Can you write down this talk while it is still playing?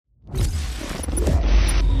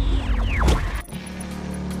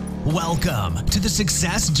Welcome to the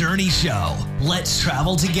Success Journey Show. Let's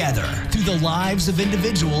travel together through the lives of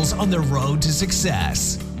individuals on the road to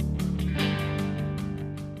success.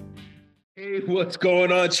 Hey, what's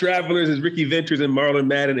going on, travelers? It's Ricky Ventures and Marlon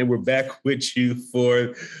Madden, and we're back with you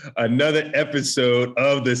for another episode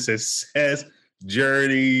of the Success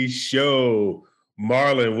Journey Show.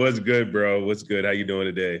 Marlon, what's good, bro? What's good? How you doing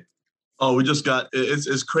today? Oh, we just got,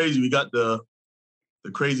 it's crazy. We got the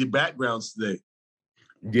crazy backgrounds today.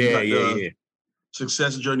 Yeah.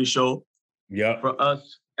 Success Journey Show. Yeah. For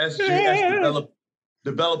us, SJS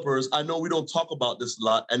developers, I know we don't talk about this a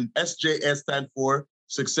lot, and SJS stands for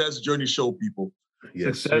Success Journey Show, people.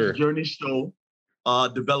 Yes, Success sir. Journey Show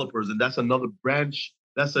developers, and that's another branch.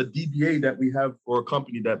 That's a DBA that we have for a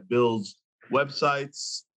company that builds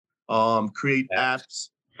websites, create apps,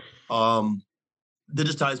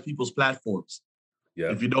 digitize people's platforms.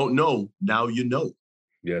 Yeah. If you don't know, now you know.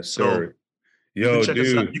 Yes, sir. So, Yo,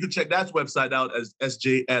 dude. you can check that website out as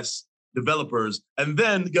SJS Developers. And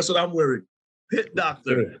then guess what I'm wearing? Hit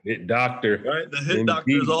Doctor. Hit Doctor. Right? The Hit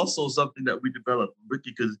Doctor is also something that we developed.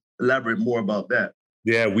 Ricky could elaborate more about that.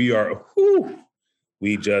 Yeah, we are.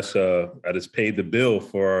 We just, I just paid the bill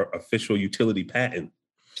for our official utility patent.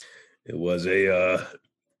 It was a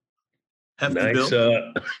hefty nice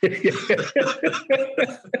bill.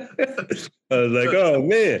 I was like, oh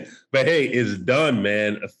man. But hey, it's done,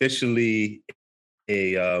 man. Officially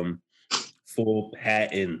a full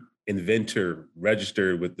patent inventor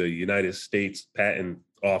registered with the United States Patent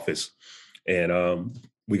Office. And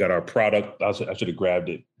we got our product. I should have grabbed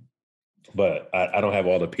it, but I don't have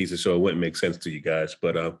all the pieces, so it wouldn't make sense to you guys.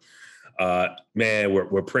 But man,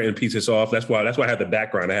 we're printing pieces off. That's why I had the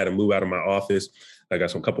background. I had to move out of my office. I got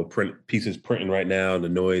some couple print pieces printing right now, and the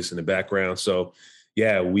noise in the background. So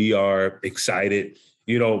yeah, we are excited.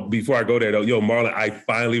 You know, before I go there though, Marlon, I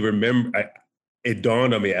finally remember, it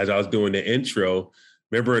dawned on me as I was doing the intro.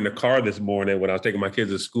 Remember in the car this morning when I was taking my kids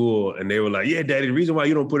to school, and they were like, yeah, Daddy, the reason why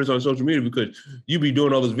you don't put us on social media because you be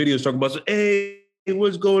doing all those videos talking about, hey,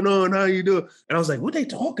 what's going on? How you doing? And I was like, what are they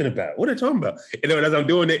talking about? What are they talking about? And then as I'm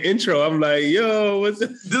doing the intro, I'm like, yo, what's this?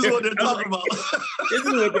 This is what they're talking about. This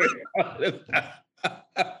is what they're talking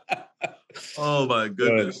about. Oh my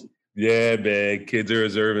goodness. Yeah, man. Kids are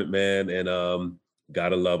observant, man. And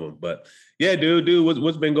gotta love them. But yeah, dude,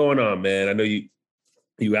 what's been going on, man? I know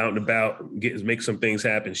you out and about, make some things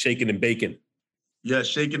happen, shaking and baking. Yeah,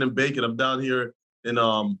 shaking and baking. I'm down here in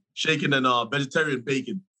shaking and vegetarian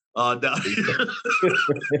bacon. Down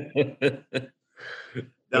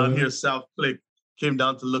here, South Click. Came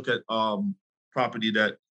down to look at property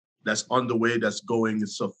that's on the way, that's going.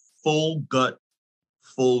 It's a full gut,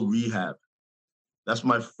 full rehab. That's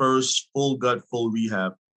my first full gut, full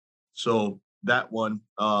rehab. So that one,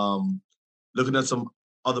 looking at some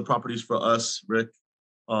other properties for us, Rick.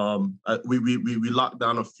 We locked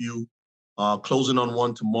down a few, closing on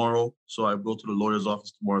one tomorrow. So I go to the lawyer's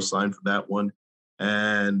office tomorrow, sign for that one,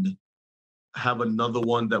 and have another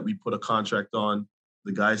one that we put a contract on.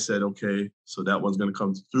 The guy said, okay, so that one's going to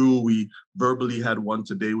come through. We verbally had one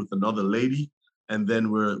today with another lady, and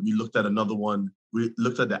then we looked at another one. We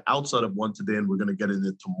looked at the outside of one today, and we're going to get in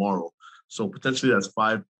it tomorrow. So potentially that's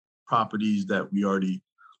 5 properties that we already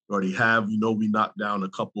have. You know, we knocked down a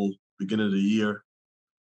couple beginning of the year.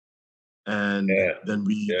 And then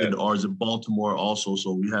we did ours in Baltimore also.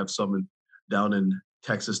 So we have some down in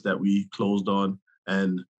Texas that we closed on,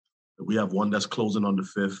 and we have one that's closing on the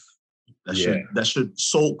 5th. That should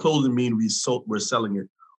closing mean we're selling it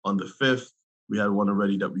on the 5th. We had one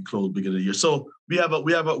already that we closed beginning of the year. So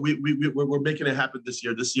we're making it happen this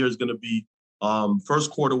year. This year is going to be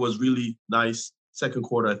first quarter was really nice. Second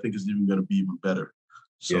quarter I think is even going to be even better.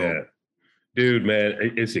 So, yeah, dude, man,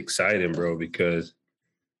 it's exciting, bro, because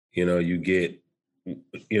you know,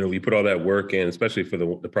 we put all that work in, especially for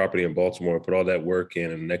the property in Baltimore, put all that work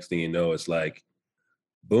in, and the next thing you know, it's like,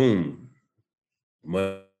 boom,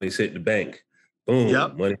 money's hitting the bank. Boom,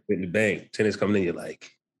 money's hitting the bank. Tenants coming in, you're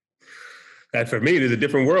like, and for me, there's a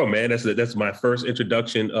different world, man. That's my first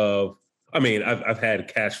introduction of, I mean, I've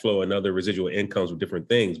had cash flow and other residual incomes with different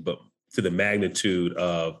things, but to the magnitude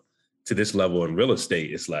of, to this level in real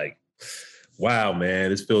estate, it's like, wow, man,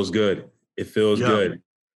 this feels good. It feels good.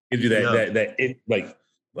 Gives you that like,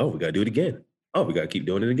 oh, we got to do it again. Oh, we got to keep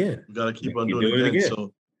doing it again. We got to keep on doing it again.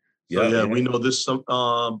 So we know this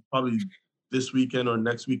probably this weekend or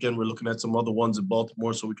next weekend, we're looking at some other ones in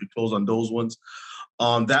Baltimore so we could close on those ones.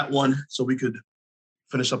 That one, so we could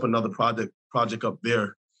finish up another project up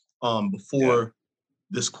there before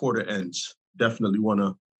this quarter ends. Definitely want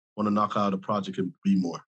to knock out a project and be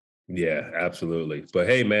more. Yeah, absolutely. But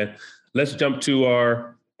hey, man, let's jump to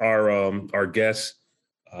our guests.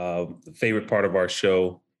 the favorite part of our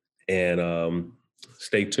show. And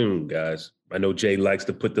stay tuned, guys. I know Jay likes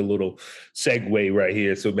to put the little segue right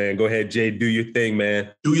here. So, man, go ahead, Jay. Do your thing, man.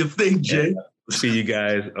 Do your thing, Jay. And, see you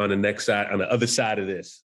guys on the next side, on the other side of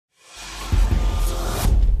this.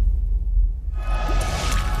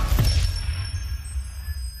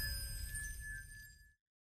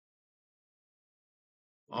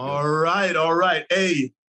 All right.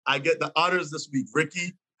 Hey, I get the honors this week.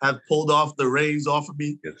 Ricky have pulled off the reins off of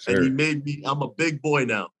me, yes, sir. And he made me. I'm a big boy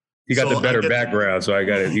now. You got the better background, so you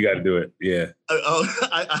got to do it. Yeah.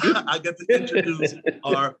 I get to introduce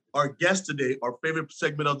our guest today, our favorite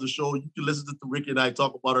segment of the show. You can listen to Ricky and I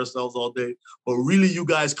talk about ourselves all day, but really, you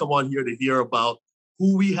guys come on here to hear about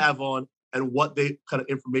who we have on and what they kind of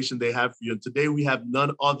information they have for you. And today we have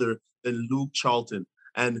none other than Luke Charlton.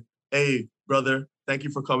 And hey, brother, thank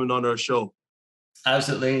you for coming on our show.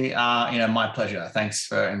 Absolutely, my pleasure. Thanks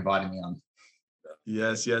for inviting me on.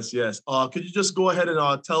 Yes. Could you just go ahead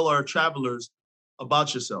and tell our travelers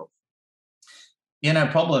about yourself? Yeah, no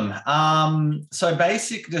problem. So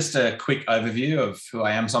just a quick overview of who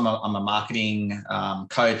I am. So I'm a marketing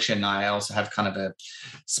coach, and I also have kind of a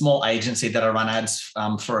small agency that I run ads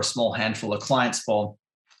for a small handful of clients for.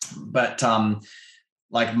 But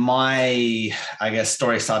my,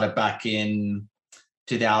 story started back in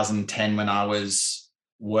 2010 when I was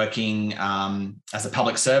working as a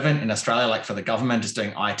public servant in Australia, for the government, just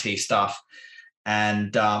doing IT stuff.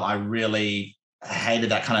 And I really hated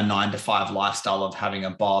that kind of 9-to-5 lifestyle of having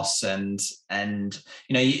a boss. And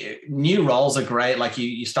new roles are great. Like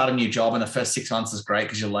you start a new job and the first 6 months is great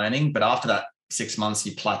because you're learning. But after that 6 months,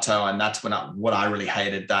 you plateau. And that's what I really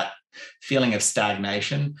hated, that feeling of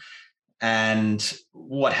stagnation. And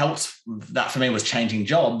what helped that for me was changing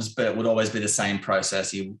jobs, but it would always be the same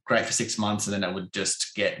process. You're great for 6 months and then it would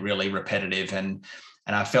just get really repetitive. And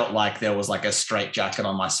I felt like there was like a straitjacket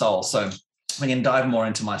on my soul. So we can dive more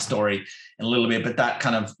into my story in a little bit, but that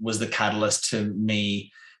kind of was the catalyst to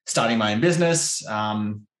me starting my own business.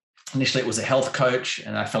 Initially, it was a health coach,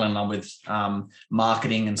 and I fell in love with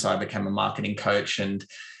marketing. And so I became a marketing coach and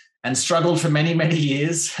struggled for many, many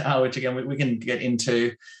years, which again, we can get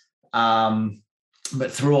into. But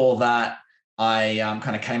through all that, I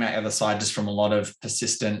kind of came out the other side just from a lot of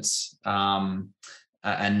persistence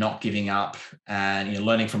and not giving up, and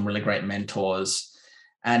learning from really great mentors.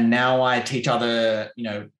 And now I teach other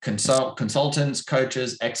consultants,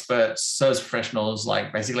 coaches, experts, service professionals,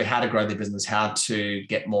 basically how to grow their business, how to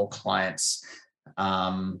get more clients.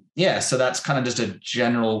 So that's kind of just a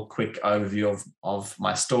general quick overview of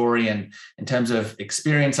my story. And in terms of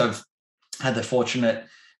experience, I've had the fortunate.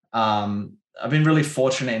 I've been really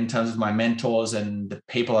fortunate in terms of my mentors and the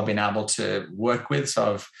people I've been able to work with.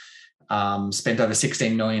 So I've spent over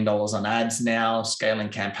 $16 million on ads now, scaling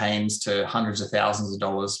campaigns to hundreds of thousands of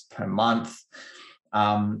dollars per month,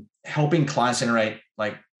 helping clients generate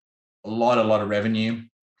a lot of revenue.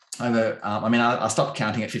 I stopped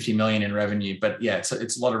counting at 50 million in revenue, but yeah, it's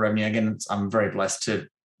a lot of revenue. Again, I'm very blessed to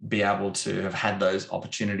be able to have had those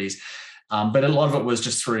opportunities. But a lot of it was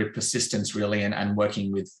just through persistence, really, and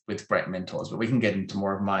working with great mentors. But we can get into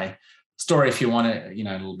more of my story if you want to, a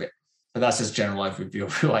little bit. But that's just general overview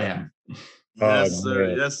of who I am. Yes, sir.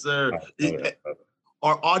 Man. Yes, sir.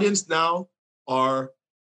 Our audience now are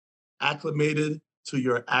acclimated to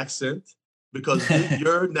your accent because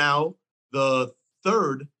you're now the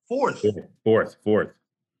fourth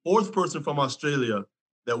person from Australia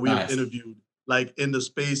that we have interviewed, in the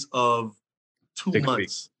space of 2 months.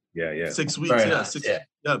 Weeks. Yeah. 6 weeks. Very yeah. nice. 6. Yeah.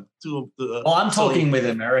 Yeah. 2 of the. Well, I'm talking with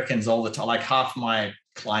Americans all the time. Half my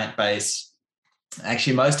client base.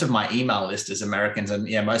 Actually, most of my email list is Americans, and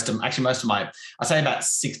most of my, I say about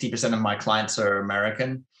 60% of my clients are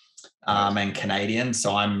American and Canadian.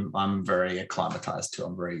 So I'm very acclimatized to.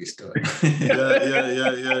 I'm very used to it.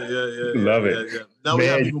 Yeah. Love it. Yeah. Now we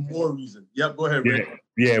have even more reason. Yep. Go ahead, Rick.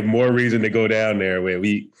 Yeah, more reason to go down there. Where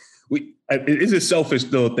it's a selfish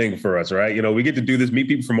little thing for us, right? We get to do this, meet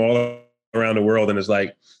people from all around the world, and it's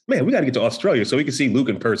like, man, we got to get to Australia so we can see Luke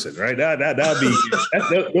in person, right? That'd be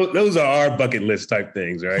those are our bucket list type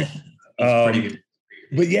things, right? Pretty good.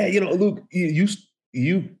 But yeah, Luke,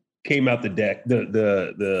 you came out the deck.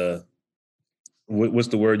 The what's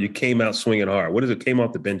the word? You came out swinging hard. What is it? Came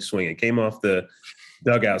off the bench swinging. Came off the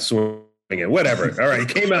dugout swinging. Whatever. All right, you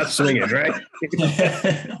came out swinging, right?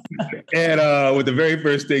 And with the very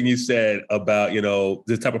first thing you said about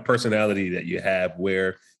the type of personality that you have,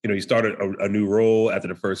 where you started a new role after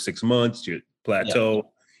the first 6 months, you plateau,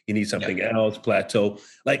 you need something else, plateau.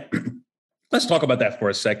 Let's talk about that for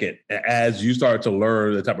a second. As you started to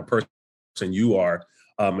learn the type of person you are,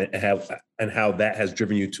 and how that has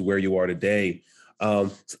driven you to where you are today. A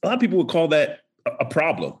lot of people would call that a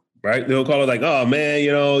problem, right? They'll call it like, oh man,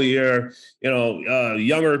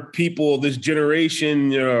 younger people, this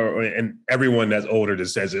generation, and everyone that's older that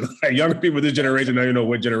says it, like younger people, this generation, I don't know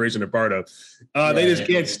what generation they're part of. They just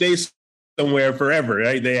can't stay somewhere forever,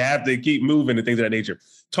 right? They have to keep moving and things of that nature.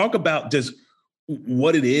 Talk about just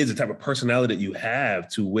what it is, the type of personality that you have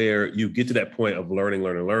to where you get to that point of learning,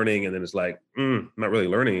 and then it's like, I'm not really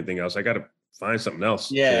learning anything else. I got to find something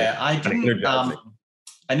else. Yeah, I didn't.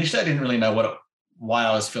 Initially, I didn't really know why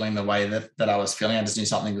I was feeling the way that I was feeling. I just knew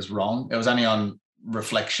something was wrong. It was only on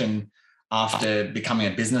reflection after becoming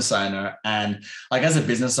a business owner. And like as a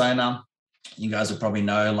business owner, you guys would probably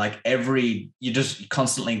know, like you're just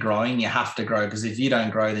constantly growing. You have to grow, because if you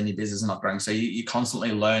don't grow, then your business is not growing. So you're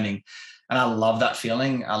constantly learning. And I love that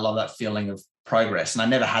feeling. I love that feeling of progress. And I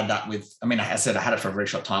never had that I said I had it for a very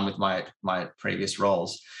short time with my previous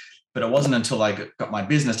roles. But it wasn't until I got my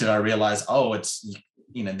business did I realize,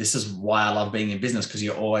 this is why I love being in business, because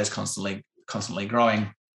you're always constantly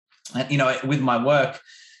growing. And, with my work,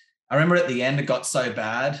 I remember at the end, it got so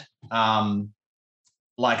bad. I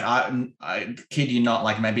kid you not,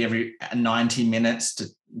 like maybe every 90 minutes to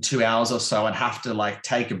 2 hours or so, I'd have to like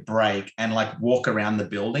take a break and like walk around the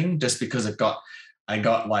building, just because I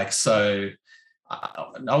got like so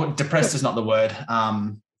depressed is not the word.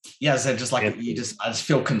 So just like I just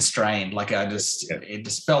feel constrained. Like it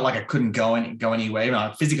just felt like I couldn't go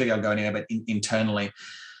anywhere. Physically I go anywhere, but internally.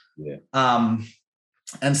 Yeah.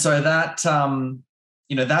 And so that,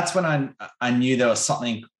 that's when I knew there was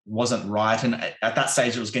something wasn't right. And at that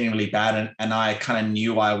stage it was getting really bad. And I kind of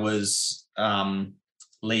knew I was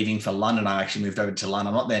leaving for London. I actually moved over to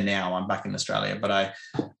London. I'm not there now. I'm back in Australia, but I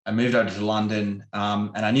moved over to London.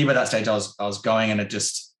 And I knew by that stage I was going, and it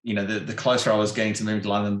just, the closer I was getting to moving to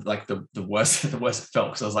London, like the worse it felt,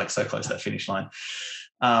 because I was like so close to that finish line.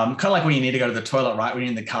 Kind of like when you need to go to the toilet, right? When you're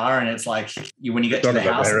in the car, and it's like when you get to the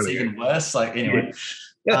house, it's even worse. Like anyway.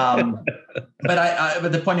 But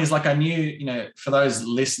the point is, like, I knew, for those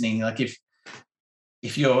listening, like if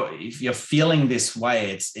you're feeling this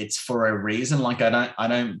way, it's for a reason. Like I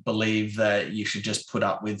don't believe that you should just put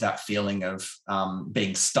up with that feeling of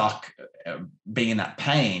being stuck, being in that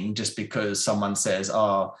pain, just because someone says,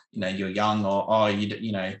 oh, you're young, or oh,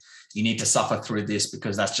 you need to suffer through this,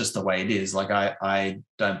 because that's just the way it is. Like I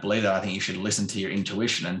don't believe that. I think you should listen to your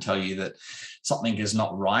intuition and tell you that something is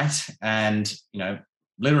not right. And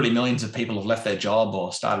literally millions of people have left their job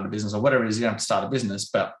or started a business or whatever it is. You don't have to start a business,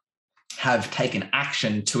 but have taken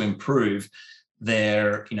action to improve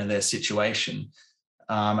their situation.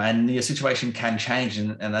 And your situation can change.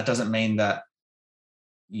 And that doesn't mean that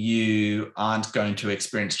you aren't going to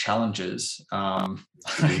experience challenges. I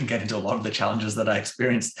can get into a lot of the challenges that I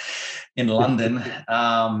experienced in London,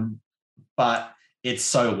 but it's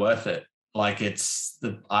so worth it. Like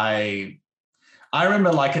I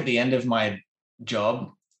remember, like, at the end of my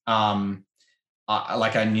job, I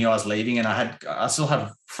knew I was leaving, and I still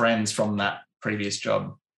have friends from that previous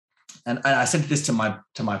job. And I said this to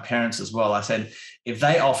my parents as well. I said, if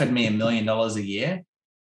they offered me $1 million a year,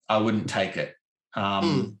 I wouldn't take it.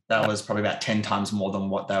 That was probably about 10 times more than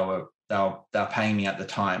what they were paying me at the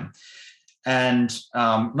time. And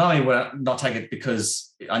not only would I not take it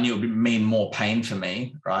because I knew it would mean more pain for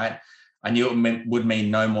me, right? I knew it would mean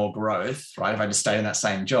no more growth, right? If I just stayed in that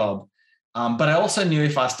same job. But I also knew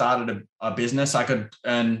if I started a business, I could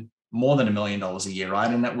earn more than $1 million a year, right?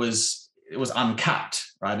 And it was uncapped,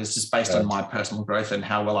 right? It's just based on my personal growth and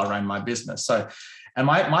how well I ran my business. So, and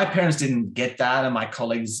my parents didn't get that, and my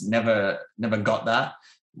colleagues never got that.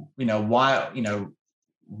 Why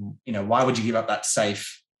would you give up that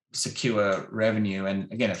safe, secure revenue? And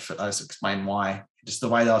again, I just explained why. Just the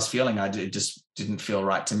way that I was feeling, it just didn't feel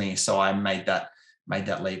right to me. So I made that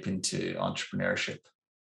leap into entrepreneurship.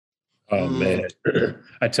 Oh man,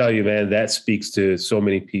 I tell you, man, that speaks to so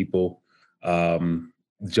many people.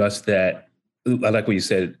 Just that, I like what you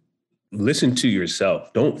said, listen to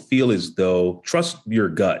yourself. Don't feel as though, trust your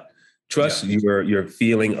gut. Trust your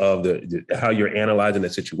feeling of how you're analyzing the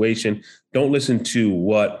situation. Don't listen to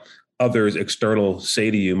what others external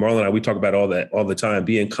say to you. Marlon and I, we talk about all that all the time,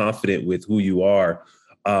 being confident with who you are,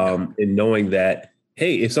 and knowing that,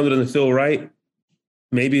 hey, if something doesn't feel right,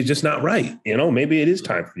 maybe it's just not right. Maybe it is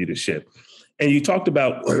time for you to shift. And you talked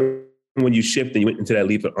about when you shift and you went into that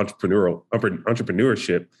leap of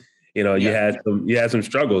entrepreneurship, you had some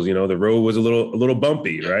struggles, the road was a little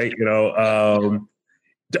bumpy, right?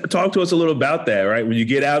 Talk to us a little about that, right? When you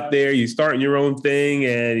get out there, you start your own thing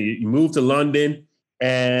and you move to London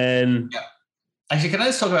and. Yeah. Actually, can I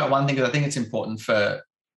just talk about one thing? Because I think it's important for,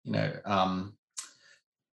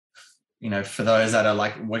 for those that are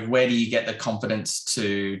like, where do you get the confidence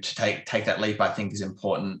to take that leap, I think is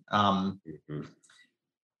important.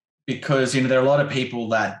 Because, there are a lot of people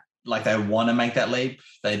that like they want to make that leap.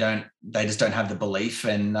 They just don't have the belief.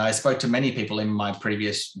 And I spoke to many people in my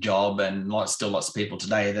previous job and lots of people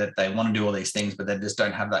today that they want to do all these things, but they just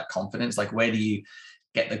don't have that confidence. Like, where do you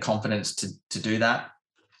get the confidence to do that?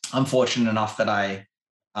 I'm fortunate enough that I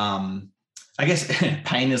guess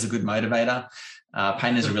pain is a good motivator.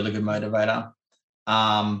 Pain is a really good motivator.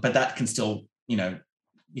 But that can still,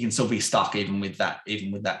 you can still be stuck even with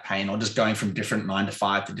that pain, or just going from different 9 to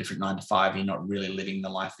 5 to different 9 to 5. You're not really living the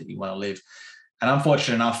life that you want to live. And I'm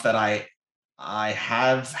fortunate enough that I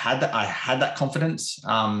have had that confidence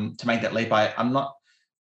to make that leap. I'm not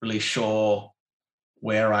really sure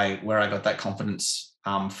where I got that confidence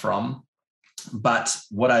from. But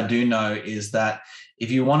what I do know is that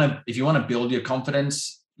if you want to build your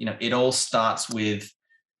confidence, it all starts with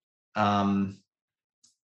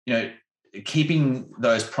keeping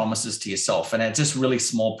those promises to yourself. And it's just really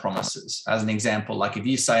small promises. As an example, like if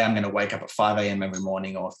you say, I'm going to wake up at 5 a.m. every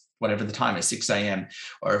morning, or whatever the time is, 6 a.m.,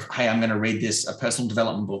 or if, hey, I'm going to read a personal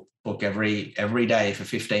development book every day for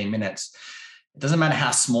 15 minutes. It doesn't matter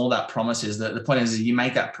how small that promise is. The point is you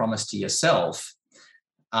make that promise to yourself,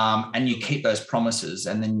 and you keep those promises.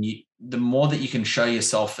 And then the more that you can show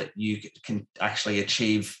yourself that you can actually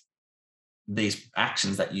achieve these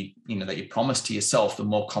actions that you promise to yourself, the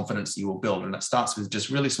more confidence you will build. And it starts with just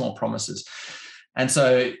really small promises. And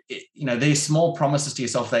so, these small promises to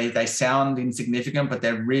yourself, they sound insignificant, but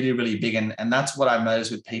they're really, really big. And that's what I've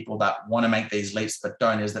noticed with people that want to make these leaps but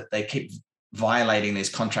don't, is that they keep violating these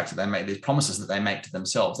contracts that they make, these promises that they make to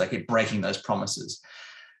themselves. They keep breaking those promises.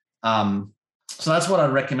 So that's what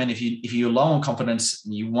I'd recommend. If you're low on confidence,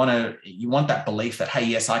 you want that belief that, hey,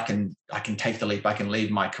 yes, I can take the leap. I can leave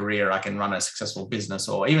my career. I can run a successful business,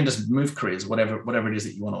 or even just move careers, whatever it is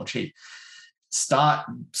that you want to achieve. Start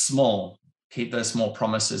small. Keep those small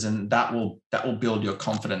promises, and that will build your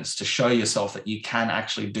confidence to show yourself that you can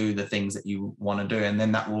actually do the things that you want to do. And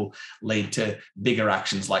then that will lead to bigger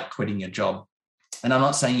actions like quitting your job. And I'm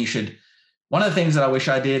not saying you should. One of the things that I wish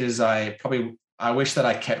I did is I wish that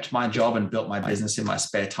I kept my job and built my business in my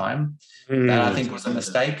spare time. That I think was a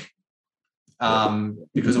mistake,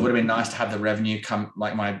 because it would have been nice to have the revenue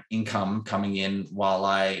my income coming in while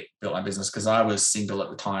I built my business, because I was single at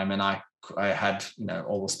the time and I had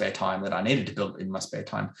all the spare time that I needed to build in my spare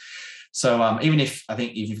time. So even if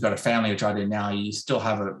you've got a family, which I do now, you still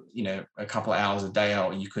have a couple of hours a day,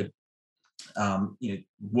 or you could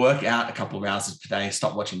work out a couple of hours a day,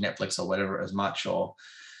 stop watching Netflix or whatever as much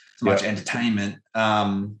entertainment,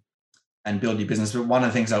 and build your business. But one of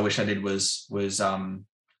the things I wish I did was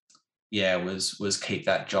keep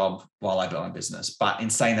that job while I built my business. But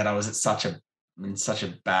in saying that, I was in such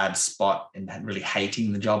a bad spot and really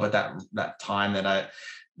hating the job at that time that I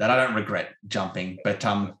don't regret jumping. But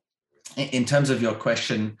in terms of your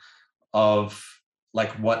question of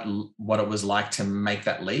like what it was like to make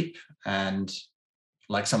that leap and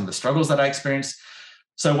like some of the struggles that I experienced.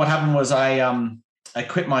 So what happened was I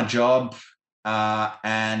quit my job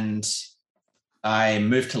and I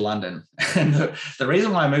moved to London. And the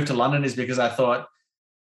reason why I moved to London is because I thought,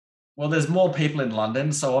 well, there's more people in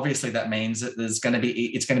London, so obviously that means that it's going to be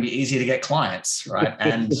easier to get clients, right?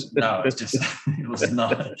 And no, it was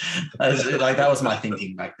not. That was my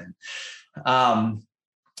thinking back then.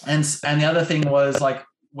 And the other thing was, like,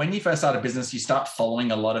 when you first start a business, you start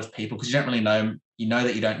following a lot of people because you don't really know. You know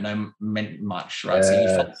that you don't know much, right? So you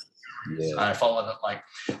follow. Yeah. I followed it. Like,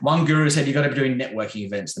 one guru said you got to be doing networking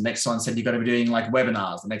events. The next one said you got to be doing like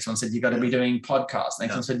webinars. The next one said you got to be doing podcasts. The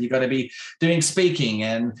next one said you got to be doing speaking,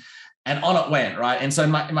 and on it went, right? And so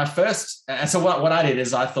my first, and so what I did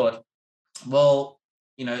is I thought, well,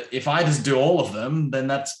 if I just do all of them, then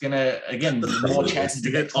that's gonna, again, more chances to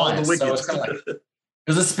get clients. So it's kind of like, it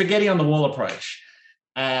was a spaghetti on the wall approach.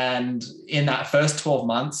 And in that first 12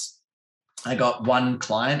 months, I got one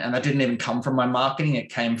client, and that didn't even come from my marketing. It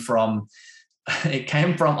came from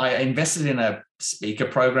I invested in a speaker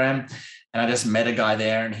program, and I just met a guy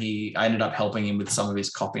there, and I ended up helping him with some of his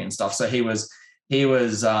copy and stuff. So he was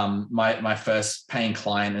my first paying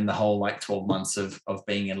client in the whole like 12 months of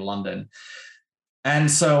being in London. And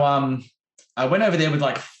so I went over there with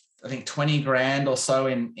like, I think 20 grand or so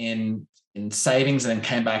in savings, and then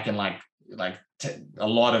came back in like a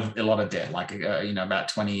lot of debt, like about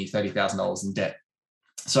 $20,000-$30,000 in debt.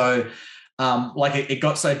 So it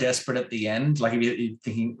got so desperate at the end. Like, if you're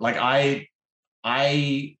thinking, like,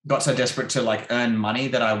 I got so desperate to like earn money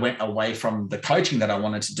that I went away from the coaching that I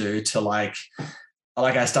wanted to do to like,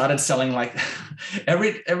 like I started selling like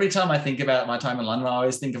every time I think about my time in London, I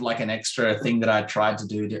always think of like an extra thing that I tried to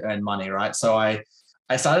do to earn money, right? So I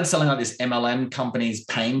started selling like this MLM company's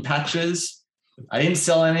pain patches. I didn't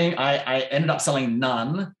sell any. I ended up selling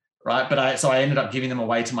none, right? But I ended up giving them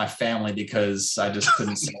away to my family because I just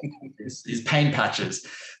couldn't sell these pain patches.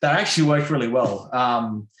 That actually worked really well.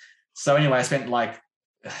 So anyway, I spent like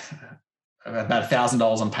about $1,000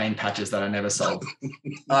 on pain patches that I never sold.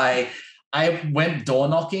 I went door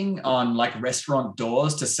knocking on like restaurant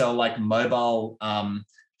doors to sell like mobile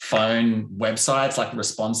phone websites, like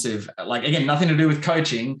responsive, like again, nothing to do with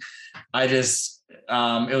coaching. I just,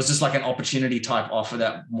 it was just like an opportunity type offer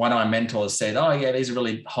that one of my mentors said, oh yeah, these are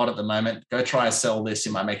really hot at the moment. Go try to sell this.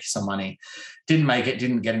 It might make you some money. Didn't make it,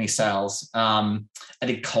 didn't get any sales. I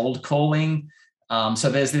did cold calling. So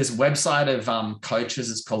there's this website of coaches.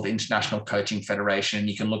 It's called the International Coaching Federation.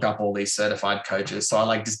 You can look up all these certified coaches. So I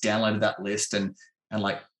like just downloaded that list and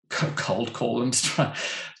like cold call them to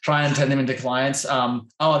try and turn them into clients.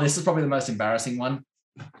 This is probably the most embarrassing one.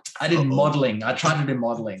 I did modeling. I tried to do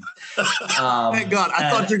modeling. Thank God.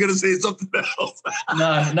 I thought you were going to say something else.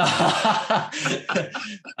 No.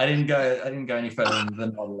 I didn't go any further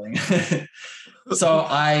than modeling. So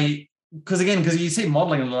because you see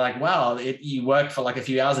modeling and they're like, wow, you work for like a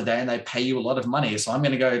few hours a day and they pay you a lot of money. So I'm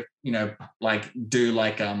going to go, do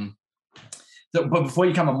like, but before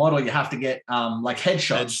you become a model, you have to get like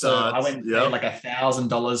headshots. So I went and paid like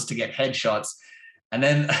 $1,000 to get headshots. And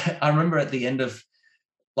then I remember at the end of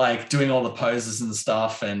like doing all the poses and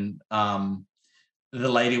stuff. And the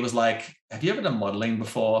lady was like, have you ever done modeling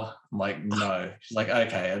before? I'm like, no. She's like,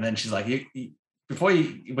 okay. And then she's like, we're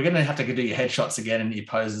going to have to do your headshots again and your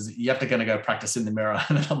poses. You have to go practice in the mirror.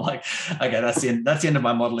 And then I'm like, okay, that's the end of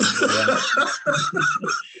my modeling career.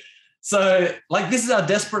 So like, this is how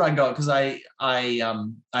desperate I got because I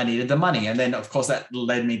needed the money. And then of course that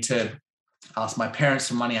led me to ask my parents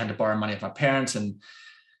for money. I had to borrow money from my parents and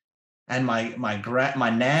my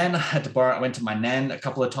nan had to borrow. I went to my nan a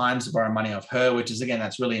couple of times to borrow money off her, which is again,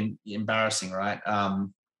 that's really embarrassing. Right.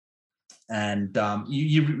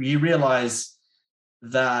 You realize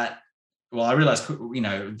that, well, I realized,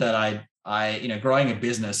 that I growing a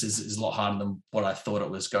business is a lot harder than what I thought it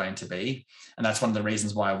was going to be. And that's one of the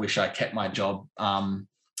reasons why I wish I kept my job.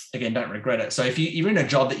 Again, don't regret it. So if you're in a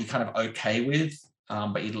job that you're kind of okay with,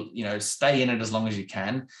 but you stay in it as long as you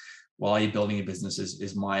can while you're building a business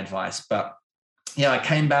is my advice. But yeah, I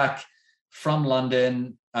came back from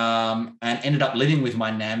London and ended up living with my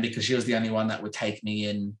nan because she was the only one that would take me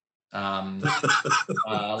in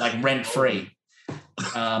like rent free.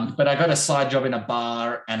 But I got a side job in a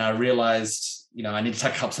bar and I realized, I need to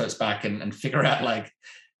take a couple steps back and figure out like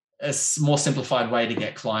a more simplified way to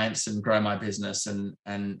get clients and grow my business. And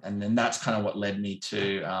then that's kind of what led me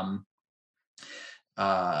to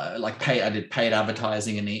I did paid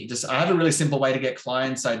advertising and I had a really simple way to get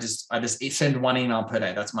clients. I just send one email per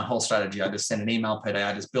day. That's my whole strategy. I just send an email per day.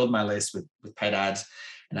 I just build my list with paid ads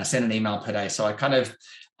and I send an email per day. So I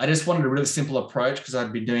just wanted a really simple approach because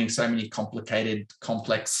I'd been doing so many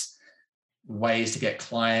complex ways to get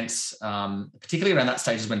clients, particularly around that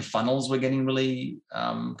stage is when funnels were getting really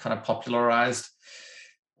kind of popularized.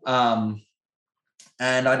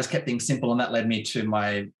 And I just kept things simple, and that led me to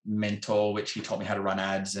my mentor, which he taught me how to run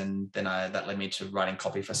ads. And then that led me to writing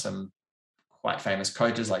copy for some quite famous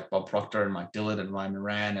coaches like Bob Proctor and Mike Dillard and Ryan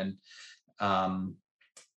Moran.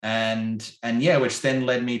 Which then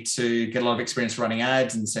led me to get a lot of experience running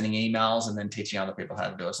ads and sending emails and then teaching other people how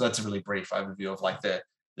to do it. So that's a really brief overview of like the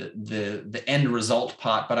end result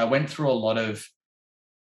part. But I went through a lot of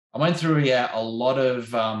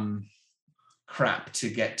crap to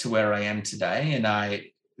get to where I am today. And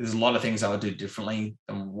there's a lot of things I would do differently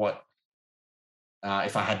than what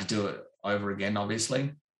if I had to do it over again,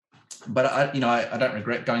 obviously. But I don't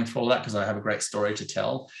regret going through all that because I have a great story to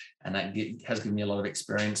tell, and that has given me a lot of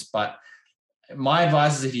experience. But my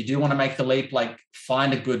advice is if you do want to make the leap, like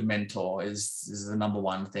find a good mentor is the number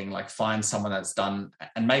one thing. Like find someone that's done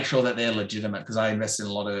and make sure that they're legitimate, because I invest in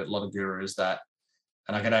a lot of gurus and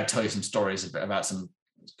I can tell you some stories about some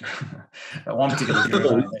one particular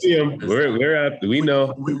guru. We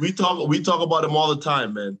know. We talk about them all the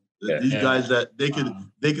time, man. These guys that they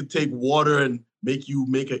could take water and make you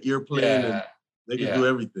make an airplane and they can do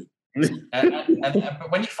everything. But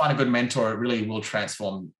when you find a good mentor, it really will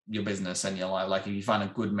transform your business and your life. Like if you find a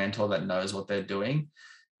good mentor that knows what they're doing,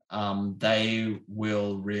 they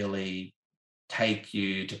will really take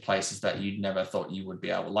you to places that you never thought you would be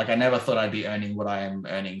able. Like I never thought I'd be earning what I am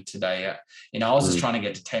earning today. I was just trying to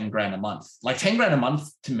get to 10 grand a month. Like 10 grand a month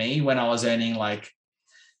to me when I was earning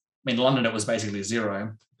in London, it was basically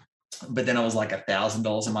zero. but then it was like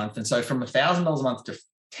 $1,000 a month. And so from $1,000 a month to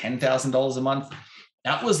 $10,000 a month,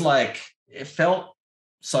 that was like, it felt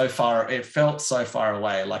so far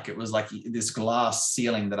away. Like it was like this glass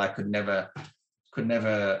ceiling that I could never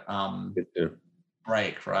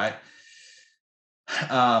break. Right.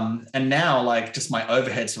 And now like just my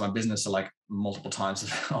overheads for my business are like multiple times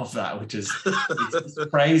of that, which is it's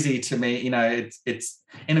crazy to me. You know, it's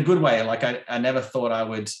in a good way. Like I never thought I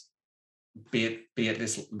would be at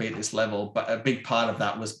this level, but a big part of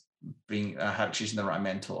that was choosing the right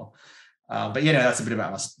mentor. But you know, that's a bit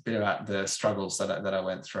about the struggles that I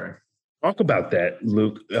went through. Talk about that,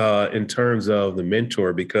 Luke, in terms of the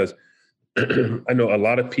mentor, because I know a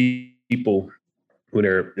lot of people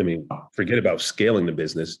forget about scaling the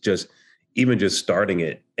business, just starting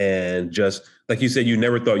it. And just like you said, you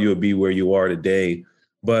never thought you would be where you are today,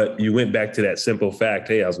 but you went back to that simple fact.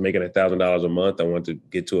 Hey, I was making $1,000 a month. I want to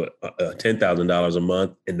get to a $10,000 a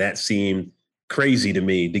month. And that seemed crazy to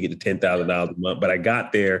me to get to $10,000 a month, but I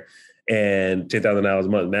got there. And $10,000 a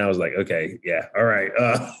month now is like, okay, yeah, all right.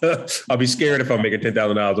 I'll be scared if I'm making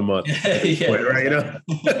 $10,000 a month. Yeah, right? You know,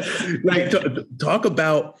 like talk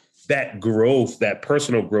about that growth, that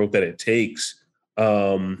personal growth that it takes,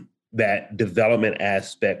 that development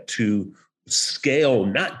aspect to scale,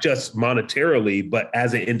 not just monetarily, but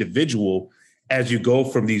as an individual, as you go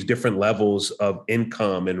from these different levels of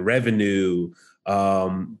income and revenue,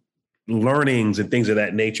 learnings and things of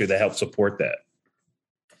that nature that help support that.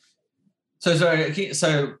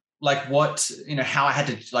 So like what, you know, how I had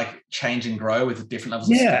to like change and grow with different levels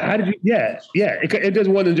of scale. How did you? Yeah. It just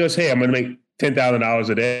wasn't just, hey, I'm going to make $10,000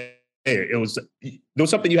 a day. There was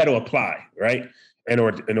something you had to apply, right? In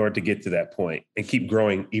order to get to that point and keep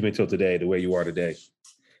growing even till today, the way you are today.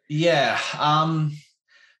 Yeah.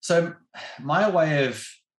 So my way of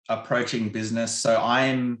approaching business. So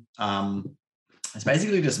it's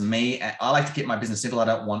basically just me. I like to keep my business simple. I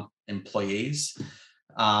don't want employees.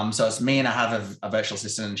 So it's me, and I have a virtual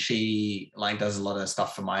assistant, and she like does a lot of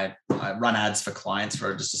stuff for I run ads for clients,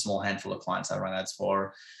 for just a small handful of clients I run ads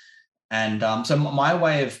for. And so my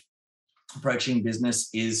way of approaching business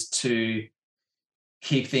is to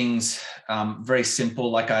keep things very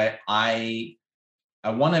simple. Like I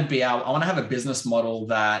want to have a business model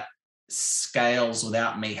that scales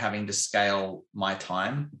without me having to scale my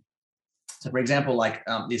time. So for example, like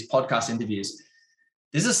these podcast interviews,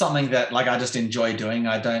 this is something that like I just enjoy doing.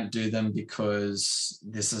 I don't do them because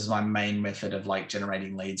this is my main method of like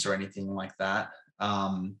generating leads or anything like that.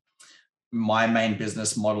 My main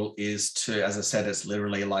business model is to, as I said, it's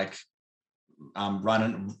literally like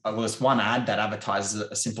it's one ad that advertises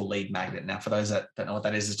a simple lead magnet. Now, for those that don't know what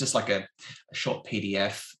that is, it's just like a short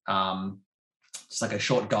PDF, just like a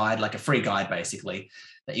short guide, like a free guide basically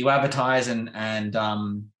that you advertise. And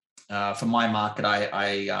for my market,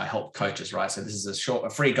 I help coaches, right? So this is a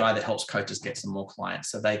free guide that helps coaches get some more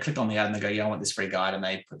clients. So they click on the ad and they go, yeah, I want this free guide, and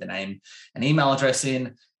they put the name and email address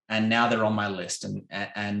in, and now they're on my list.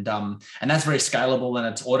 And that's very scalable and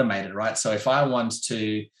it's automated, right? So if I want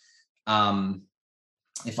to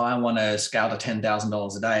scale to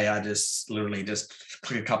 $10,000 a day, I just literally just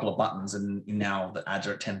click a couple of buttons, and now the ads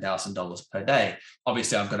are at $10,000 per day.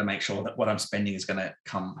 Obviously, I've got to make sure that what I'm spending is going to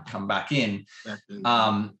come back in.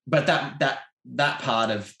 But that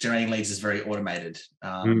part of generating leads is very automated.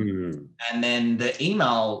 And then the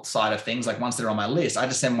email side of things, like once they're on my list, I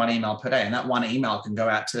just send one email per day, and that one email can go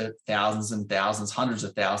out to thousands and thousands, hundreds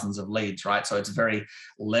of thousands of leads, right? So it's very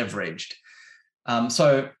leveraged.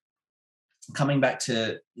 So coming back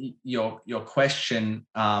to your question,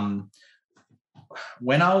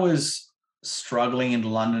 when I was struggling in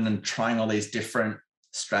London and trying all these different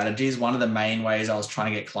strategies, one of the main ways I was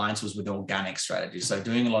trying to get clients was with organic strategies. So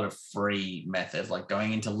doing a lot of free methods, like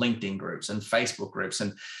going into LinkedIn groups and Facebook groups,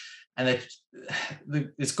 and it's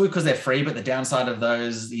good because they're free, but the downside of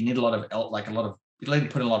those, you need you need to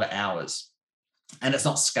put in a lot of hours, and they're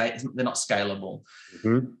not scalable.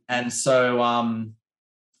 Mm-hmm. And so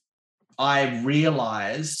I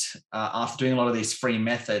realized after doing a lot of these free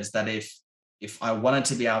methods that if I wanted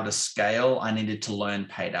to be able to scale, I needed to learn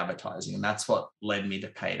paid advertising. And that's what led me to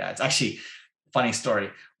paid ads. Actually, funny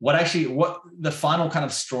story. What the final kind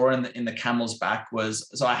of straw in the camel's back was,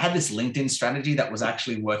 so I had this LinkedIn strategy that was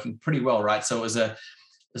actually working pretty well, right? So it was a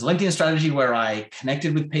LinkedIn strategy where I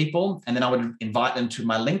connected with people, and then I would invite them to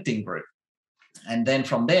my LinkedIn group. And then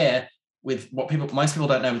from there, with what most people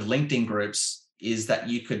don't know with LinkedIn groups, is that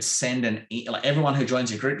you could send like everyone who joins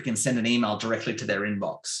your group, you can send an email directly to their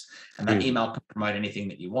inbox, and that email can promote anything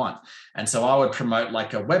that you want. And so I would promote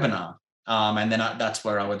like a webinar, and then that's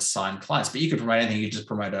where I would sign clients. But you could promote anything. You just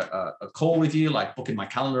promote a call with you, like book in my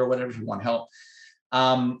calendar or whatever if you want help.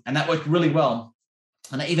 And that worked really well.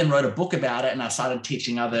 And I even wrote a book about it, and I started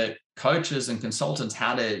teaching other coaches and consultants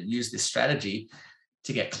how to use this strategy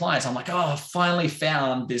to get clients. I'm like, oh, I finally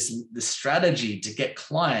found this strategy to get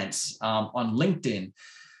clients on LinkedIn.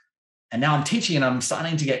 And now I'm teaching and I'm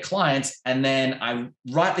starting to get clients. And then I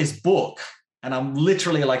write this book, and I'm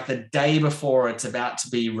literally like the day before it's about to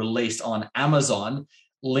be released on Amazon,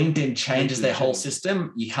 LinkedIn changes their whole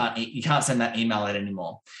system. You can't send that email out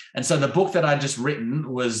anymore. And so the book that I just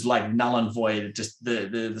written was like null and void. Just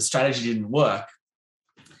the strategy didn't work.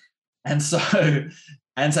 And so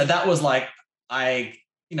that was like,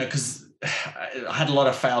 because I had a lot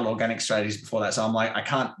of failed organic strategies before that. So I'm like, I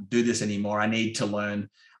can't do this anymore. I need to learn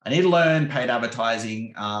paid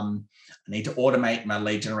advertising. I need to automate my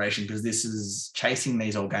lead generation, because this is chasing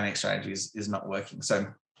these organic strategies is not working. So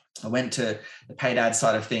I went to the paid ad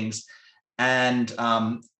side of things and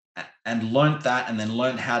learned that, and then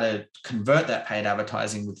learned how to convert that paid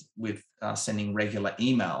advertising with sending regular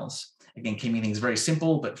emails. Again, keeping things very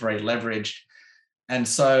simple, but very leveraged. And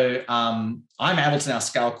so I'm able to now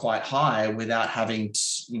scale quite high without having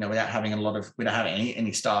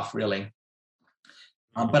any staff really.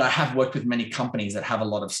 But I have worked with many companies that have a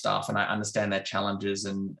lot of staff, and I understand their challenges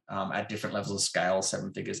and at different levels of scale,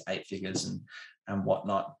 7 figures, 8 figures and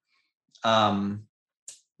whatnot.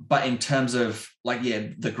 But in terms of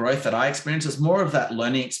the growth that I experienced is more of that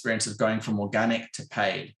learning experience of going from organic to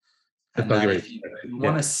paid. And that if you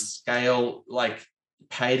want to scale, like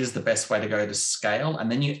paid is the best way to go to scale.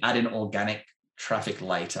 And then you add in organic traffic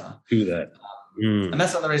later. Do that. And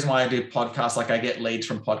that's another reason why I do podcasts. Like I get leads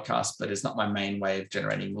from podcasts, but it's not my main way of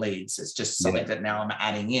generating leads. It's just something that now I'm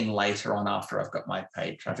adding in later on after I've got my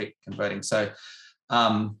paid traffic converting. So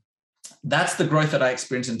that's the growth that I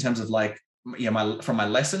experienced in terms of from my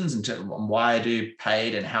lessons and why I do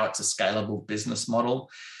paid and how it's a scalable business model.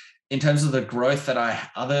 In terms of the growth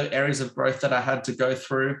other areas of growth that I had to go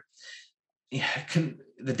through,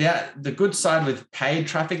 the good side with paid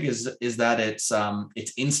traffic is that it's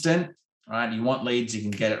instant, right? You want leads, you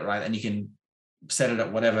can get it, right? And you can set it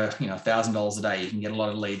at whatever, $1,000 a day, you can get a lot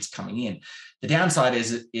of leads coming in. The downside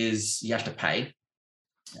is you have to pay,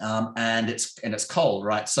 and it's cold,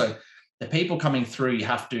 right? So the people coming through, you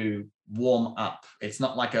have to warm up. It's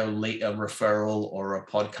not like a referral or a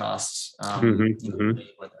podcast.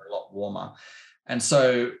 Where they're a lot warmer. And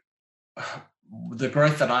so the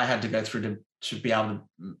growth that I had to go through to be able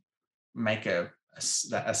to make a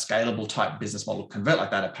scalable type business model convert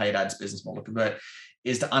like that, a paid ads business model convert,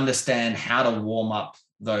 is to understand how to warm up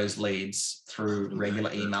those leads through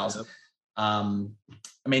regular emails.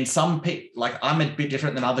 Some people, I'm a bit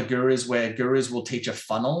different than other gurus, where gurus will teach a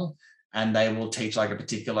funnel and they will teach like a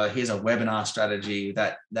particular, here's a webinar strategy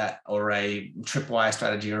that or a tripwire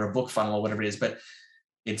strategy or a book funnel or whatever it is. But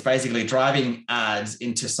it's basically driving ads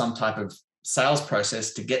into some type of sales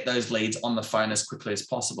process to get those leads on the phone as quickly as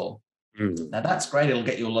possible. Now that's great. It'll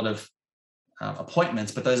get you a lot of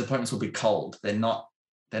appointments, but those appointments will be cold. They're not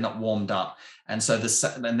warmed up. And so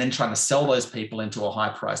and then trying to sell those people into a high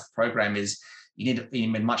priced program is, you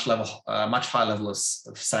need a much higher level of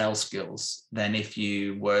sales skills than if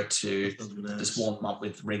you were to just warm them up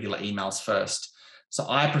with regular emails first. So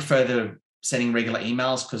I prefer sending regular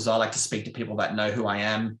emails because I like to speak to people that know who I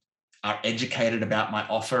am, are educated about my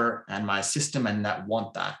offer and my system, and that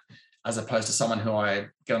want that, as opposed to someone who I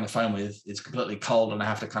get on the phone with is completely cold and I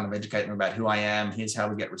have to kind of educate them about who I am. Here's how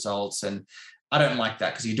we get results. And I don't like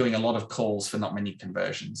that because you're doing a lot of calls for not many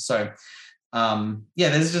conversions. So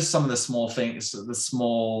there's just some of the small things, the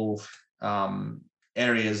small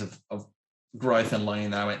areas of growth and learning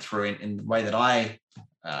that I went through in the way that I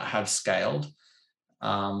have scaled.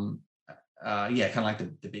 Kind of like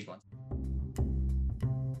the big one.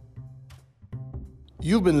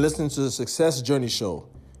 You've been listening to the Success Journey Show.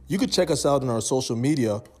 You can check us out on our social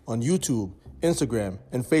media on YouTube, Instagram,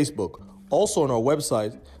 and Facebook. Also on our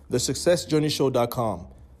website, thesuccessjourneyshow.com.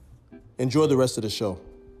 Enjoy the rest of the show.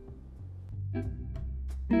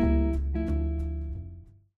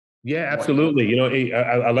 Yeah, absolutely.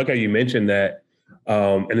 I like how you mentioned that.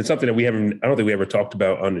 And it's something that I don't think we ever talked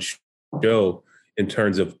about on the show in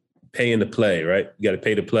terms of paying to play, right? You got to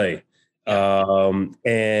pay to play.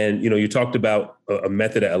 And you talked about a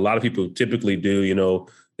method that a lot of people typically do,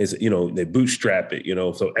 is, they bootstrap it,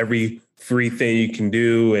 so every free thing you can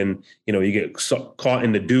do, and, you get caught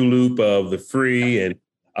in the do loop of the free. And,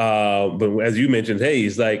 but as you mentioned, hey,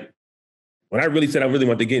 it's like, when I really said I really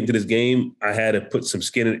wanted to get into this game, I had to put some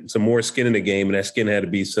more skin in the game, and that skin had to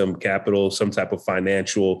be some capital, some type of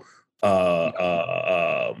financial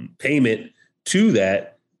payment to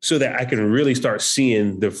that, so that I can really start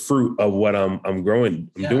seeing the fruit of what I'm doing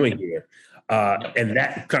here. And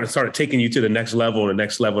that kind of started taking you to the next level and the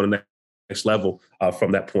next level and the next level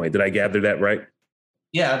from that point. Did I gather that right?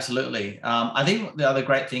 Yeah, absolutely. I think the other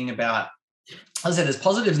great thing about, as I said, there's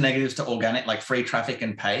positives and negatives to organic, like free traffic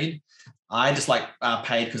and paid. I just like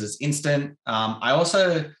paid because it's instant. I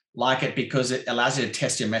also like it because it allows you to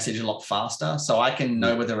test your message a lot faster. So I can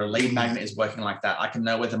know whether a lead magnet is working like that. I can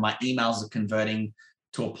know whether my emails are converting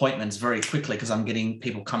to appointments very quickly because I'm getting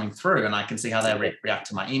people coming through and I can see how they react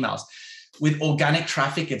to my emails. With organic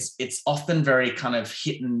traffic, it's often very kind of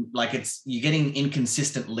hidden, like you're getting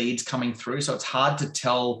inconsistent leads coming through. So it's hard to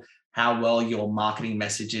tell how well your marketing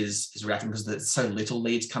message is reacting because there's so little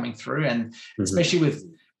leads coming through. And especially with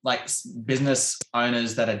like business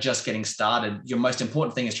owners that are just getting started, your most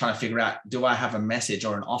important thing is trying to figure out, do I have a message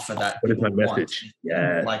or an offer that what is my message?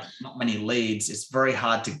 Yeah. Like not many leads. It's very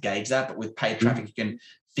hard to gauge that, but with paid traffic, you can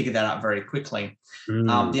figure that out very quickly.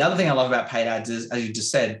 The other thing I love about paid ads is, as you just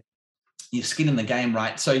said, your skin in the game,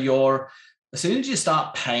 right? So as soon as you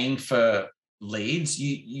start paying for leads,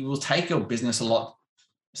 you will take your business a lot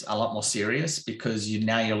more serious because you're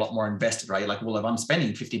a lot more invested, right? You're like, well, if I'm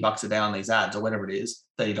spending $50 a day on these ads or whatever it is,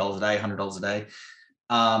 $30 a day, $100 a day,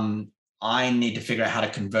 I need to figure out how to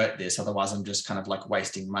convert this. Otherwise I'm just kind of like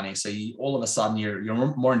wasting money. So all of a sudden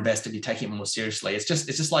you're more invested, you're taking it more seriously. It's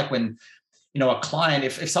just like when, a client,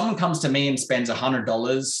 if someone comes to me and spends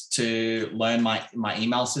 $100 to learn my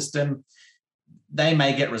email system, they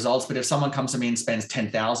may get results, but if someone comes to me and spends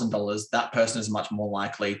 $10,000, that person is much more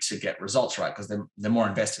likely to get results, right? Because they're more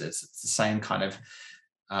invested. It's the same kind of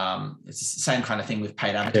thing with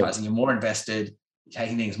paid advertising. You're more invested, you're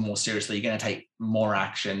taking things more seriously. You're going to take more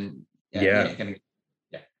action. No,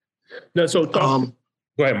 so go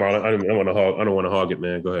ahead, Marlon. I don't want to hog it,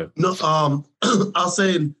 man. Go ahead. No, I'll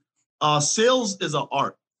say sales is an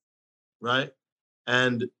art, right?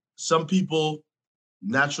 And some people,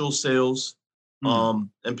 natural sales. And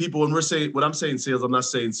people, when I'm saying sales, I'm not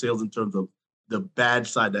saying sales in terms of the bad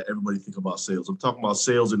side that everybody think about sales. I'm talking about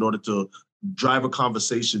sales in order to drive a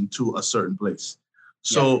conversation to a certain place.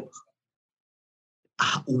 So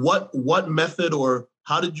what method or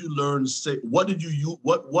how did you learn,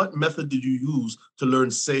 what method did you use to learn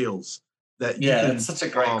sales? That's such a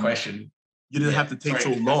great question. You didn't have to take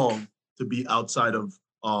so long to be outside of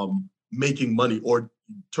making money or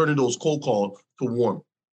turning those cold calls to warm.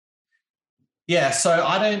 Yeah, so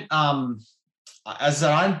I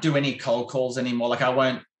don't do any cold calls anymore. Like I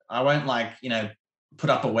won't like, put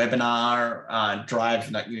up a webinar,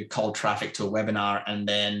 drive cold traffic to a webinar and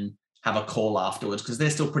then have a call afterwards because they're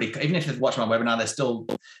still even if they've watched my webinar, they still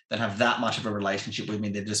don't have that much of a relationship with me.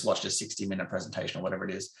 They've just watched a 60-minute presentation or whatever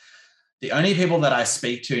it is. The only people that I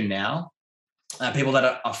speak to now are people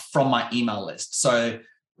that are from my email list. So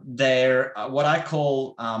they're what I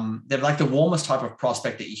call, they're like the warmest type of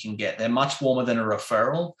prospect that you can get. They're much warmer than a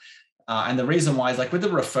referral. And the reason why is like with the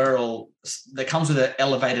referral, that comes with an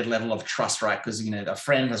elevated level of trust, right? Because, a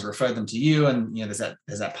friend has referred them to you and, there's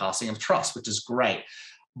that passing of trust, which is great.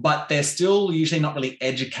 But they're still usually not really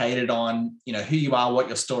educated on, who you are, what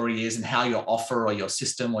your story is and how your offer or your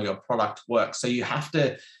system or your product works. So you have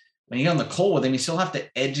to, when you get on the call with them, you still have to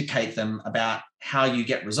educate them about how you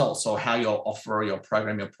get results or how your offer or your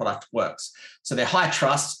program, your product works. So they're high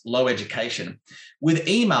trust, low education. With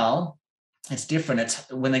email, it's different. It's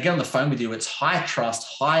when they get on the phone with you, it's high trust,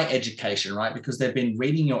 high education, right? Because they've been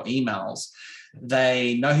reading your emails.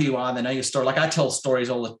 They know who you are. They know your story. Like I tell stories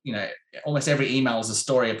almost every email is a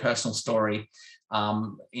story, a personal story,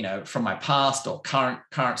 from my past or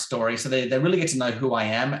current story. So they really get to know who I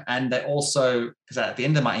am. And they also, because at the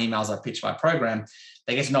end of my emails, I pitch my program,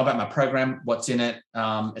 they get to know about my program, what's in it,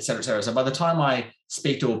 et cetera, et cetera. So by the time I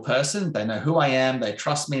speak to a person, they know who I am, they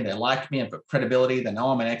trust me, they like me, I've got credibility, they know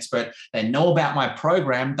I'm an expert, they know about my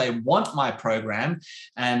program, they want my program.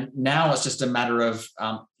 And now it's just a matter of,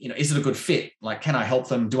 is it a good fit? Like, can I help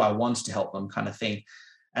them? Do I want to help them kind of thing?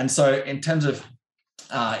 And so in terms of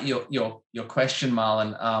your question,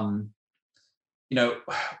 Marlon,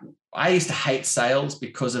 I used to hate sales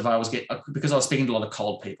because I was speaking to a lot of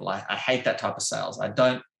cold people. I hate that type of sales. I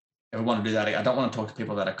don't ever want to do that. I don't want to talk to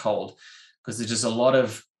people that are cold because there's just a lot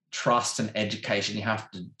of trust and education you have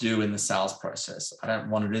to do in the sales process. I don't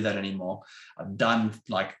want to do that anymore. I've done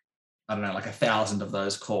 1,000 of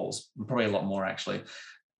those calls, probably a lot more actually.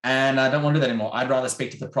 And I don't want to do that anymore. I'd rather speak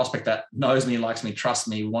to the prospect that knows me, likes me, trusts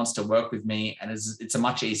me, wants to work with me, and it's a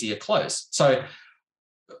much easier close. So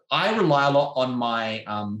I rely a lot on my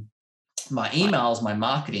emails, my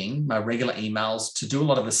marketing, my regular emails to do a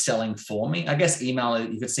lot of the selling for me. I guess email,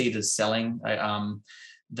 you could see it as selling.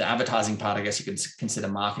 The advertising part, I guess you could consider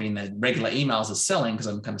marketing. The regular emails as selling because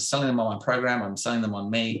I'm kind of selling them on my program. I'm selling them on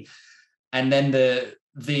me. and then the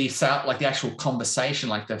sound, like the actual conversation,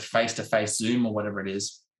 like the face-to-face Zoom or whatever it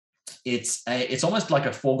is, it's almost like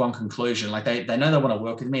a foregone conclusion. Like they know they want to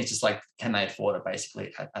work with me. It's just like, can they afford it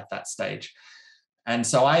basically at that stage? And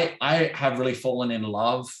so I have really fallen in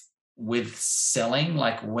love with selling.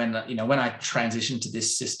 Like when I transitioned to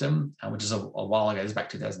this system, which is a while ago, it was back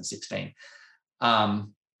 2016. I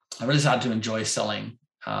really started to enjoy selling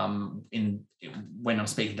when I'm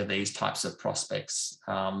speaking to these types of prospects.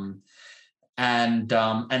 And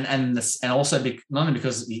also not only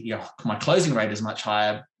because my closing rate is much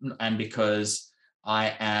higher, and because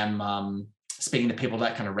I am speaking to people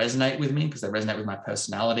that kind of resonate with me, because they resonate with my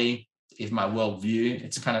personality, even my worldview.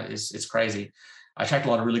 It's crazy. I attract a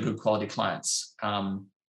lot of really good quality clients.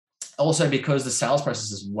 Also because the sales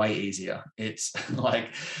process is way easier. It's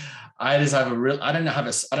like I don't have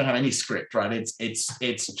any script, right?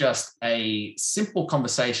 It's just a simple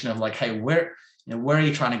conversation of like, hey, where are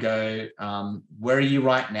you trying to go? Where are you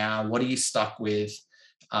right now? What are you stuck with?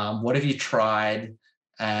 What have you tried?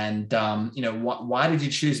 And why did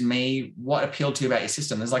you choose me? What appealed to you about your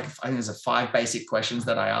system? I think there's 5 basic questions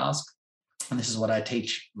that I ask, and this is what I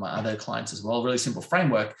teach my other clients as well. Really simple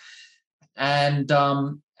framework, and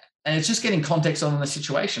it's just getting context on the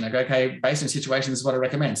situation. I go, okay, based on the situation, this is what I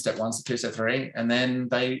recommend. Step 1, step 2, step 3, and then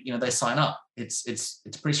they sign up. It's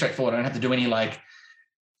pretty straightforward. I don't have to do any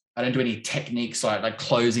I don't do any techniques like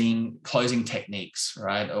closing techniques,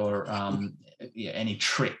 right? Or any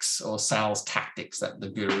tricks or sales tactics that the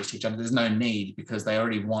gurus teach. There's no need, because they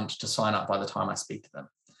already want to sign up by the time I speak to them.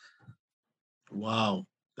 Wow,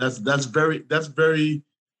 that's very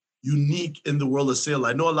unique in the world of sales.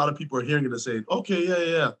 I know a lot of people are hearing it and saying,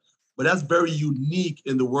 okay, yeah, but that's very unique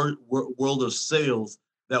in the world of sales.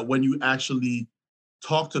 That when you actually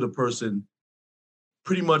talk to the person,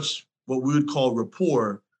 pretty much what we would call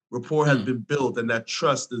rapport has been built, and that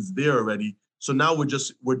trust is there already. So now we're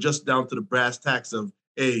just down to the brass tacks of,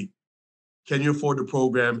 hey, can you afford the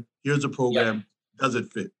program? Here's the program. Yep. Does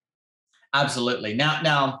it fit? Absolutely.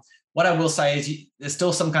 Now, what I will say is there's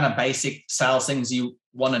still some kind of basic sales things you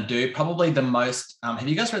want to do. Probably the most. Have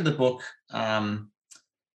you guys read the book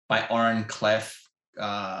by Oren Clef?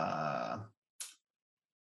 What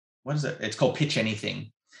is it? It's called Pitch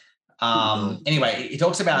Anything. Anyway, he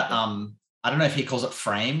talks about I don't know if he calls it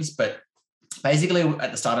frames, but basically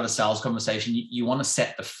at the start of a sales conversation, you want to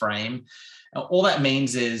set the frame. And all that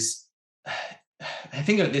means is, I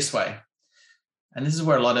think of it this way, and this is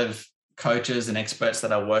where a lot of coaches and experts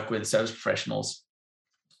that I work with, service professionals,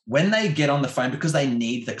 when they get on the phone, because they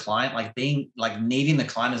need the client, needing the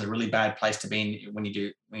client is a really bad place to be in when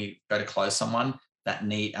you go to close someone. That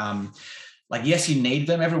need, yes, you need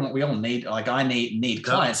them. We all need, I need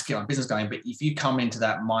clients to keep my business going. But if you come into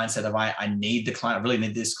that mindset of I need the client, I really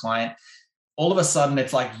need this client, all of a sudden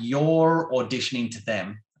it's like you're auditioning to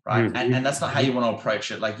them, right? Mm-hmm. And that's not how you want to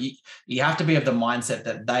approach it. Like you have to be of the mindset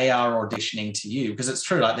that they are auditioning to you, because it's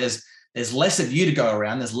true. Like there's less of you to go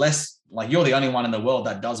around. There's less, you're the only one in the world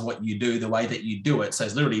that does what you do the way that you do it. So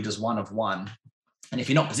it's literally just one of one. And if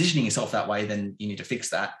you're not positioning yourself that way, then you need to fix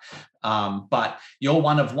that. But you're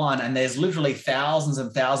one of one, and there's literally thousands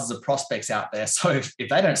and thousands of prospects out there. So if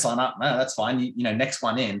they don't sign up, no, that's fine. Next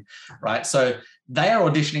one in, right? So they are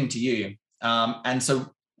auditioning to you. And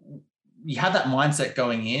so you have that mindset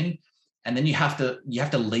going in, and then you have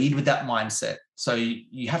to lead with that mindset. So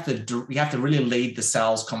you have to really lead the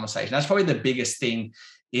sales conversation. That's probably the biggest thing,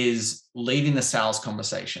 is leading the sales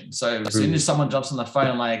conversation. So as soon as someone jumps on the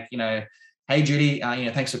phone, hey, Judy,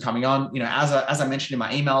 thanks for coming on. As I mentioned in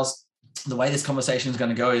my emails, the way this conversation is going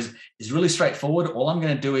to go is really straightforward. All I'm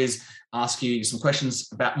going to do is ask you some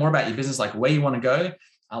questions more about your business, like where you want to go,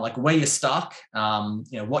 where you're stuck,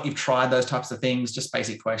 what you've tried, those types of things, just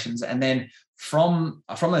basic questions. And then from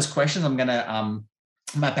those questions, I'm going to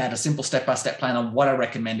map out a simple step-by-step plan on what I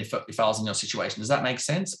recommend if I was in your situation. Does that make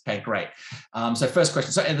sense? Okay, great. So first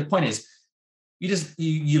question. So the point is,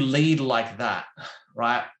 you lead like that,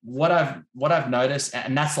 right? What I've noticed,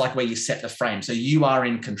 and that's where you set the frame. So you are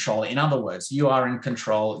in control. In other words, you are in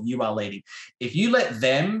control. You are leading. If you let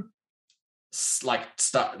them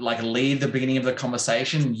lead the beginning of the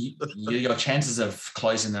conversation, your chances of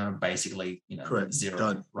closing them are basically Correct. Zero.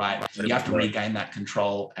 Done. Right? You have to regain that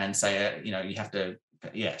control and say, you have to.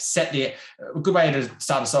 Set a good way to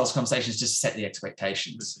start a sales conversation is just set the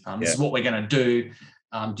expectations. This is what we're going to do.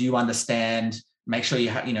 Do you understand? Make sure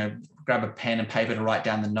you grab a pen and paper to write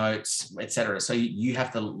down the notes, etc. So you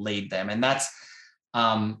have to lead them, and that's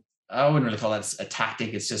I wouldn't really call that a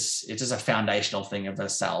tactic. It's just a foundational thing of a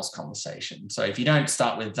sales conversation. So if you don't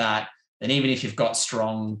start with that, then even if you've got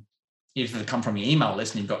strong if they come from your email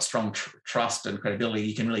list and you've got strong trust and credibility,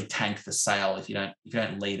 you can really tank the sale if you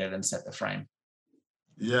don't lead it and set the frame.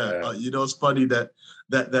 Yeah, it's funny that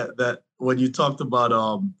when you talked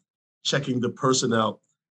about checking the person out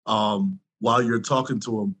while you're talking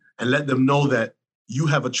to them and let them know that you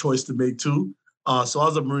have a choice to make too. So I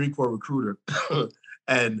was a Marine Corps recruiter,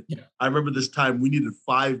 and I remember this time we needed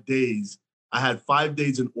 5 days. I had 5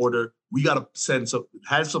 days in order. We got to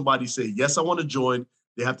had somebody say, yes, I want to join.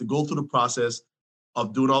 They have to go through the process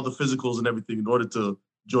of doing all the physicals and everything in order to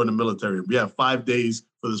join the military. We have 5 days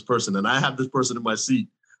for this person. And I have this person in my seat.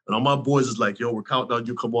 And all my boys is like, yo, we're counting on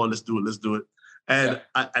you. Come on, let's do it. And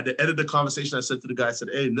at the end of the conversation, I said to the guy, I said,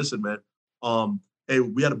 hey, listen, man. Hey,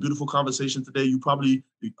 we had a beautiful conversation today. You probably,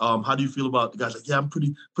 how do you feel about it? The guy's like, yeah, I'm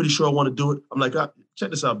pretty sure I want to do it. I'm like,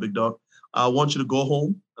 check this out, big dog. I want you to go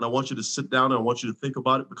home and I want you to sit down and I want you to think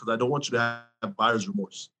about it because I don't want you to have buyer's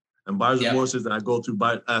remorse. And buyer's remorse is that I go through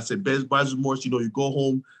I say buyer's remorse, you go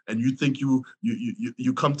home and you think you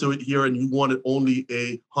come to it here and you wanted only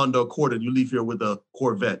a Honda Accord and you leave here with a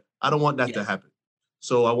Corvette. I don't want that to happen.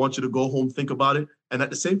 So I want you to go home, think about it. And at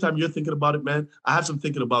the same time you're thinking about it, man, I have some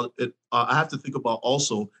thinking about it. I have to think about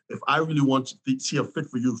also if I really want to see a fit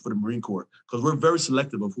for you for the Marine Corps, because we're very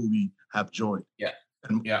selective of who we have joined.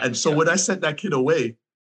 And so when I sent that kid away,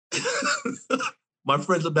 my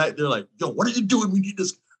friends are back there like, yo, what are you doing? We need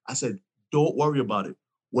this. I said, don't worry about it.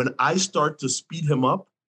 When I start to speed him up,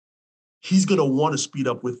 he's going to want to speed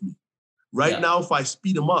up with me. Right now, if I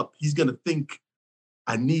speed him up, he's going to think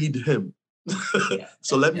I need him.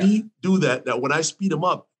 So let me do that when I speed him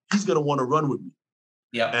up, he's going to want to run with me.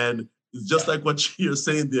 And it's just like what you're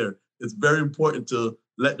saying there. It's very important to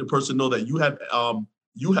let the person know that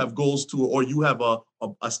you have goals too, or you have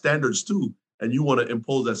a standards too, and you want to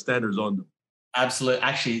impose that standards on them. Absolutely.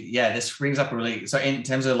 Actually, this brings up so in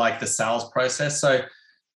terms of like the sales process. So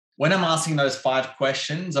when I'm asking those 5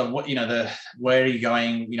 questions of what, where are you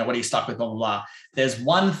going, what are you stuck with, blah, blah, blah. There's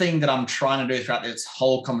one thing that I'm trying to do throughout this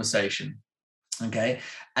whole conversation. Okay.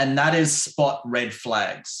 And that is spot red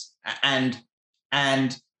flags and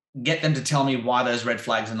get them to tell me why those red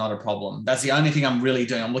flags are not a problem. That's the only thing I'm really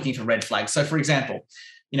doing. I'm looking for red flags. So for example,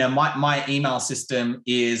 my email system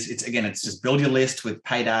is, it's just build your list with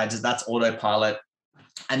paid ads. That's autopilot.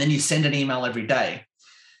 And then you send an email every day.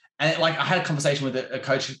 And I had a conversation with a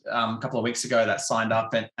coach a couple of weeks ago that signed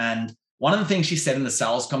up. And one of the things she said in the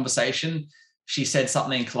sales conversation, she said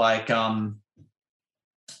something like, because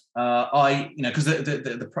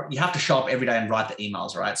you have to show up every day and write the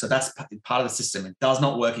emails, right? So that's part of the system. It does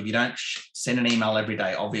not work if you don't send an email every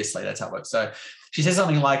day. Obviously, that's how it works. So she said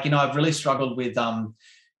something like, I've really struggled with,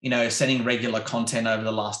 sending regular content over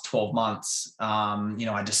the last 12 months.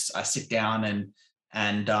 I sit down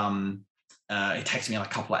and it takes me like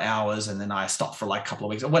a couple of hours and then I stop for like a couple of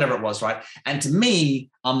weeks or whatever it was, right? And to me,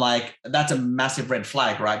 I'm like, that's a massive red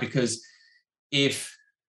flag, right? Because if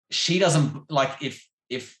she doesn't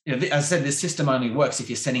if as I said, this system only works if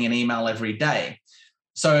you're sending an email every day.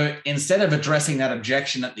 So instead of addressing that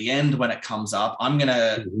objection at the end when it comes up, I'm going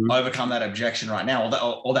to overcome that objection right now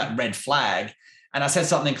or that red flag. And I said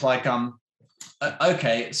something like,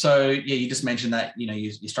 okay, so you just mentioned that,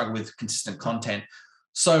 you struggle with consistent content.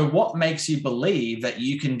 So what makes you believe that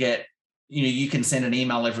you can get, you can send an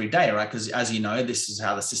email every day, right? Because as you know, this is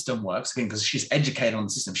how the system works. Again, because she's educated on the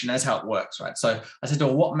system. She knows how it works, right? So I said to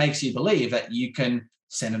her, what makes you believe that you can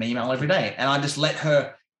send an email every day? And I just let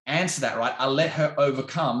her answer that, right? I let her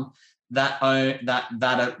overcome that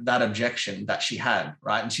objection that she had,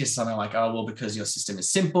 right? And she said something like, oh, well, because your system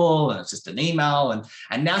is simple and it's just an email.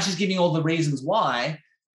 And now she's giving all the reasons why,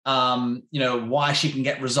 why she can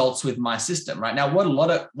get results with my system, right? Now,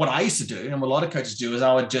 what I used to do and what a lot of coaches do is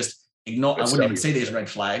I would just ignore, I wouldn't even see these red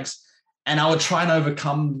flags and I would try and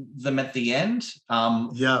overcome them at the end.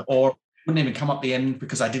 Or wouldn't even come up the end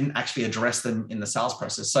because I didn't actually address them in the sales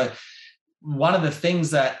process. So one of the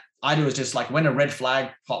things that I do is just like when a red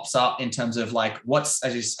flag pops up in terms of like what's,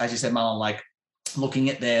 as you said, Marlon, like looking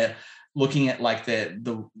at their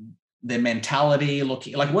mentality,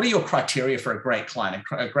 looking like what are your criteria for a great client?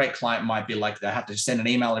 A great client might be like they have to send an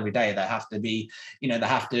email every day. They have to be, be be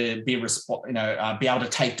able to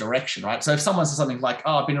take direction, right? So if someone says something like,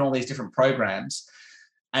 "Oh, I've been in all these different programs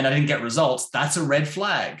and I didn't get results," that's a red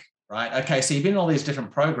flag, right? Okay, so you've been in all these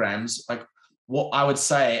different programs, like. What I would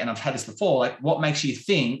say, and I've had this before, like what makes you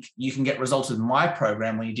think you can get results with my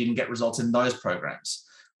program when you didn't get results in those programs,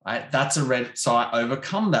 right? That's a red, so I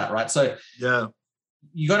overcome that, right? So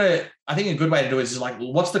you got to, I think a good way to do it is like,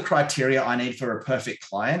 what's the criteria I need for a perfect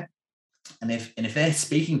client? if they're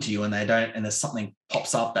speaking to you and they don't, and there's something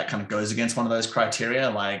pops up that kind of goes against one of those criteria,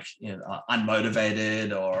 like, you know,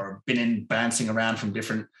 unmotivated or bouncing around from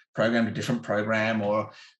different program to different program,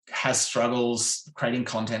 or has struggles creating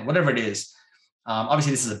content, whatever it is.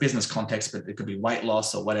 Obviously this is a business context, but it could be weight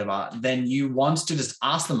loss or whatever. Then you want to just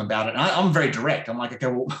ask them about it. And I'm very direct. I'm like, okay,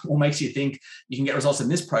 well, what makes you think you can get results in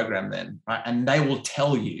this program then? Right? And they will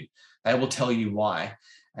tell you. They will tell you why.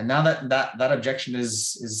 And now that objection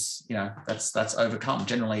is, you know, that's overcome.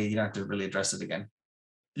 Generally, you don't have to really address it again.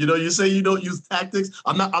 You know, you say you don't use tactics.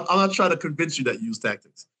 I'm not trying to convince you that you use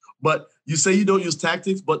tactics, but you say you don't use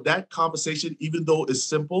tactics, but that conversation, even though it's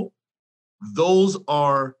simple, those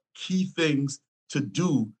are key things to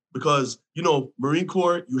do, because, you know, Marine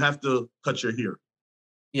Corps, you have to cut your hair.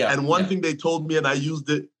 Yeah. And one thing they told me, and I used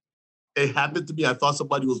it, it happened to me, I thought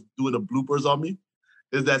somebody was doing a bloopers on me,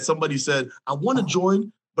 is that somebody said, I want to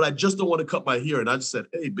join, but I just don't want to cut my hair. And I just said,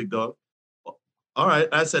 hey, big dog. All right.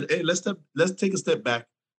 I said, hey, let's take a step back.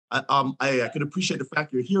 I can appreciate the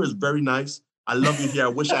fact your hair is very nice. I love your hair. I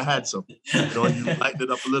wish I had some. You know, and you lighten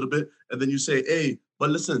it up a little bit. And then you say, hey, but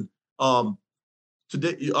listen,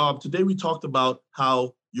 today we talked about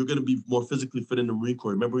how you're going to be more physically fit in the Marine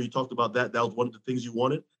Corps. Remember you talked about that? That was one of the things you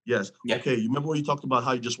wanted? Yes. Yeah. Okay. You remember when you talked about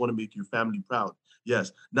how you just want to make your family proud?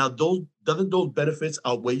 Yes. Now, doesn't those benefits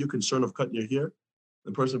outweigh your concern of cutting your hair?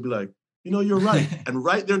 The person would be like, you know, you're right. And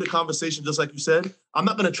right there in the conversation, just like you said, I'm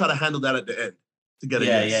not going to try to handle that at the end to get a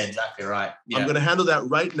yes. Yeah, exactly right. Yeah. I'm going to handle that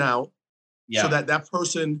right now so that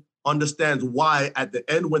person understands why at the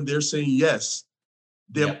end when they're saying yes,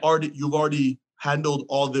 you've already handled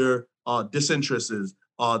all their disinterests,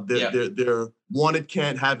 their wanted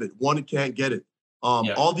can't have it, wanted can't get it,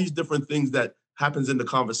 all these different things that happens in the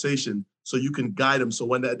conversation, so you can guide them. So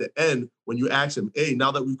when at the end, when you ask them, hey,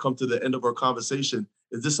 now that we've come to the end of our conversation,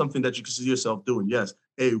 is this something that you can see yourself doing? Yes.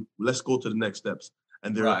 Hey, let's go to the next steps.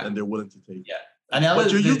 And they're willing to take. Yeah. And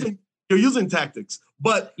but you're using tactics,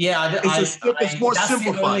 but it's more that's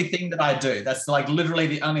simplified. That's the only thing that I do. That's like literally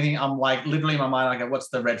the only thing. I'm like literally in my mind, I go, what's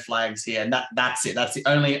the red flags here? And that's it. That's the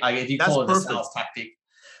only, if you call it a sales tactic.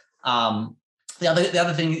 The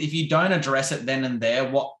other thing, if you don't address it then and there,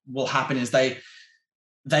 what will happen is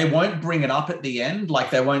they won't bring it up at the end.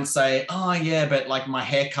 Like they won't say, oh yeah, but like my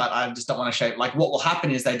haircut, I just don't want to shave. Like what will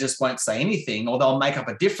happen is they just won't say anything, or they'll make up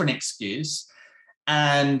a different excuse.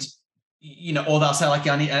 And, you know, or they'll say like,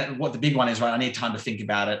 I need, what the big one is, right? I need time to think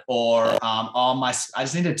about it. Or, I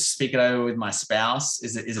just need to speak it over with my spouse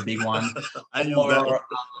is a big one. You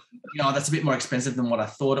know, that's a bit more expensive than what I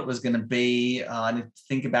thought it was going to be. I need to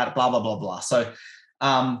think about it, blah, blah, blah, blah. So,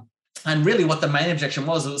 and really what the main objection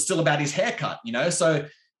was, it was still about his haircut, you know? So,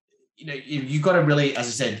 you know, you've got to really, as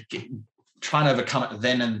I said, try and overcome it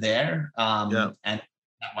then and there. And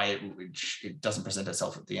that way it doesn't present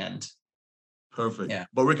itself at the end. Perfect. Yeah.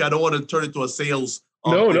 But Rick, I don't want to turn it to a sales.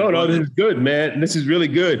 No. This is good, man. This is really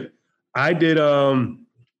good. I did, all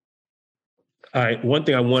right. One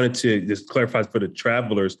thing I wanted to just clarify for the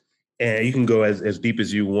travelers, and you can go as deep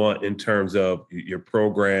as you want in terms of your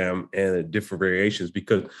program and the different variations,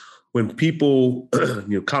 because when people,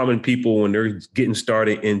 common people, when they're getting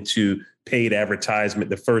started into paid advertisement,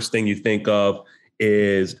 the first thing you think of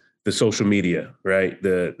is the social media, right?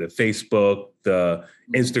 The Facebook, the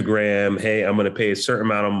Instagram. Hey, I'm going to pay a certain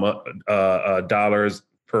amount of dollars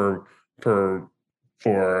for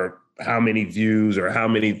how many views or how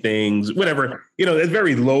many things, whatever. You know, it's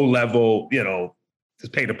very low level. You know, it's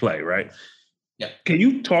pay to play, right? Yeah. Can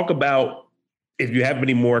you talk about, if you have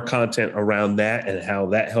any more content around that and how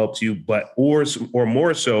that helps you, or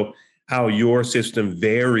more so how your system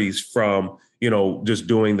varies from, just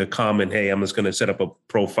doing the common, hey, I'm just going to set up a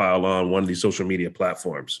profile on one of these social media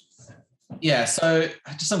platforms? Yeah. So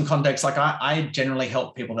just some context, like I generally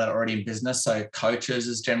help people that are already in business. So coaches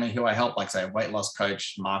is generally who I help, like say weight loss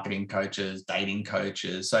coach, marketing coaches, dating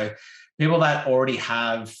coaches. So people that already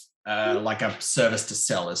have like a service to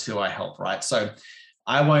sell is who I help, right? So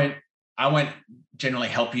I won't generally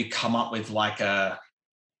help you come up with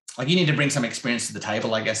you need to bring some experience to the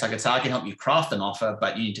table, I guess I could say. I can help you craft an offer,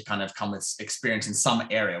 but you need to kind of come with experience in some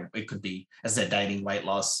area. It could be, as I said, dating, weight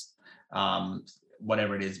loss,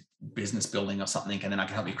 whatever it is, business building or something, and then I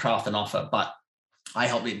can help you craft an offer. But I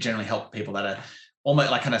generally help people that are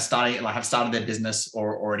almost like kind of starting, like have started their business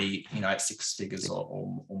or already, at 6 figures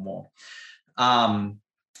or more.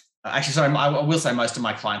 Actually, sorry, I will say most of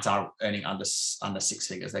my clients are earning under 6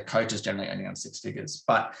 figures. Their coaches generally earning under 6 figures.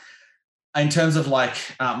 But in terms of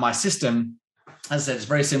my system, as I said, it's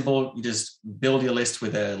very simple. You just build your list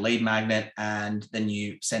with a lead magnet, and then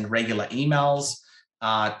you send regular emails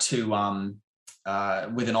to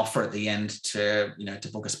with an offer at the end to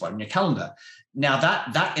book a spot in your calendar. Now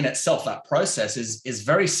that in itself, that process is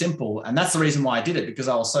very simple, and that's the reason why I did it, because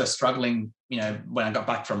I was so struggling. When I got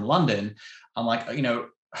back from London, I'm like,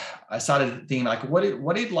 I started thinking like,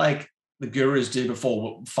 what did like the gurus do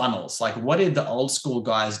before funnels? Like, what did the old school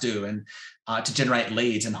guys do and to generate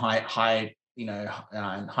leads and high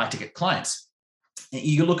ticket clients? And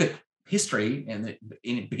you look at history and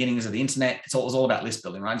in beginnings of the internet, it was all about list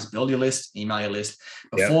building, right? Just build your list, email your list.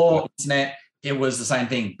 Before internet, it was the same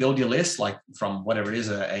thing. Build your list, like from whatever it is,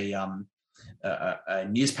 a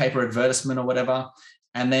newspaper advertisement or whatever,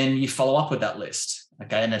 and then you follow up with that list.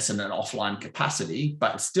 Okay, and it's in an offline capacity,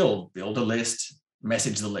 but still build a list,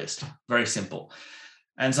 message the list. Very simple.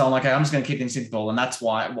 And so I'm like, okay, I'm just going to keep things simple, and that's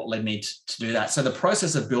what led me to do that. So the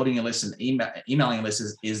process of building a list and emailing a list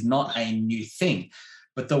is not a new thing,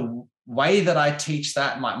 but the way that I teach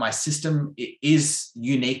that, my system is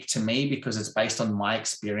unique to me because it's based on my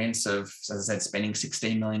experience of, as I said, spending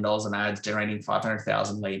 $16 million in ads, generating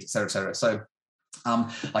 500,000 leads, et cetera, et cetera. So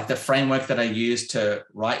like the framework that I use to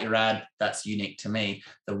write your ad, that's unique to me.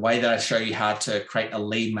 The way that I show you how to create a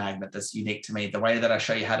lead magnet, that's unique to me. The way that I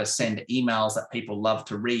show you how to send emails that people love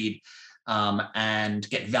to read and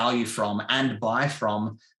get value from and buy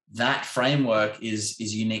from, that framework is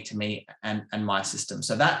unique to me and my system.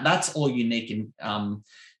 So that's all unique in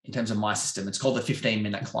terms of my system. It's called the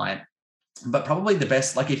 15-minute client. But probably the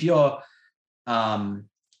best, like if you're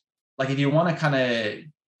if you want to kind of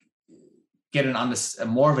get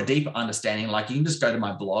more of a deeper understanding, like you can just go to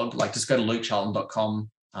my blog, like just go to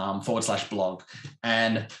lukecharlton.com/blog,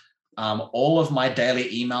 and all of my daily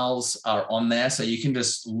emails are on there. So you can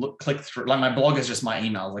just click through, like my blog is just my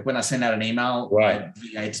emails. Like when I send out an email, my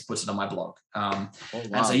VA just puts it on my blog. And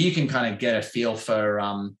so you can kind of get a feel for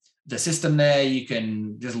the system there.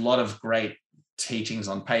 There's a lot of great teachings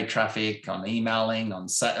on paid traffic, on emailing, on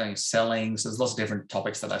selling. So there's lots of different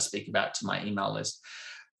topics that I speak about to my email list.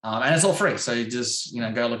 And it's all free. So you just,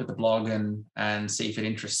 go look at the blog and see if it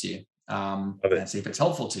interests you and see if it's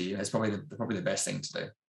helpful to you. It's probably the best thing to do.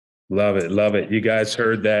 Love it. Love it. You guys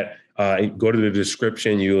heard that. Go to the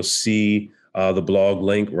description. You'll see the blog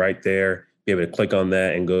link right there. Be able to click on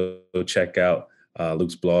that and go check out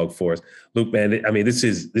Luke's blog for us. Luke, man, I mean, this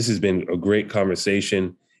has been a great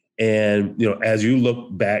conversation. And, as you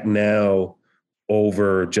look back now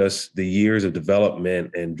over just the years of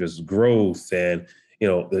development and just growth and,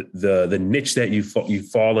 the niche that you've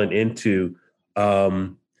fallen into,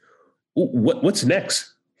 what's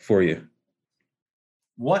next for you?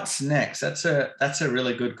 What's next? That's a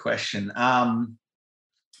really good question.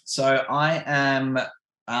 So I am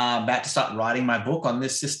about to start writing my book on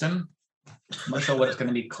this system. I'm not sure what it's going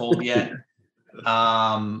to be called yet.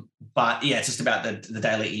 But yeah, it's just about the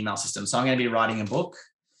daily email system. So I'm going to be writing a book.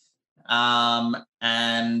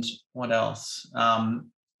 And what else?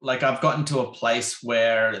 I've gotten to a place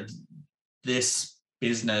where this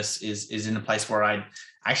business is in a place where I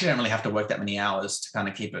actually don't really have to work that many hours to kind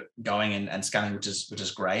of keep it going and scaling, which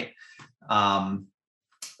is great.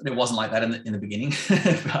 It wasn't like that in the beginning.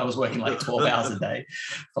 I was working like 12 hours a day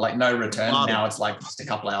for like no return. Wow. Now it's like just a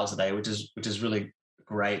couple of hours a day, which is really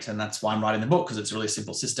great. And that's why I'm writing the book, because it's a really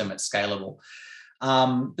simple system. It's scalable.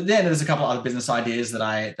 But then there's a couple of other business ideas that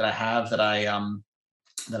I have that I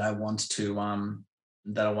want to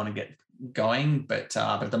get going. But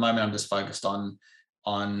at the moment, I'm just focused on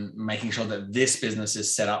making sure that this business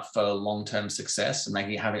is set up for long-term success and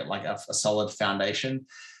having it like a solid foundation.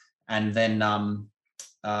 And then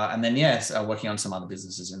working on some other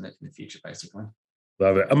businesses in the future, basically.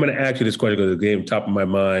 Love it. I'm going to ask you this question because it's on top of my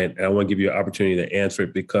mind, and I want to give you an opportunity to answer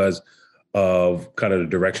it because of kind of the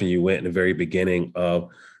direction you went in the very beginning of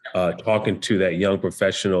talking to that young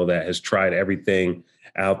professional that has tried everything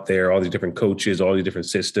out there, all these different coaches, all these different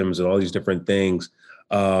systems, and all these different things.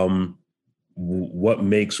 What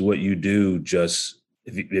makes what you do just,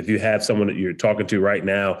 if you have someone that you're talking to right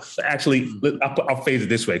now, actually, I'll phrase it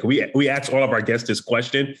this way. We ask all of our guests this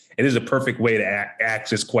question, and this is a perfect way to ask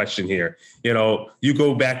this question here. You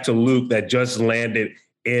go back to Luke that just landed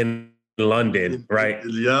in London, right?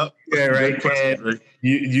 Yeah. Yeah, right. And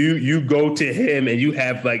you go to him and you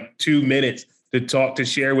have like 2 minutes to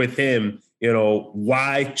share with him,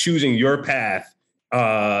 why choosing your path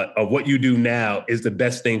of what you do now is the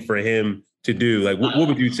best thing for him to do. Like, what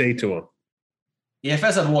would you say to him? Yeah,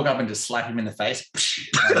 first I'd walk up and just slap him in the face.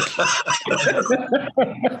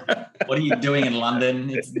 What are you doing in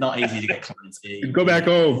London? It's not easy to get clients here. Go back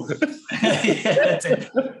home. Yeah, that's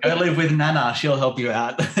it. Go live with Nana. She'll help you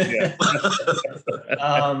out.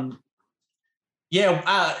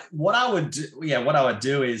 What I would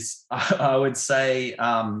do is I would say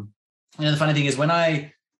the funny thing is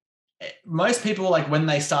most people, like when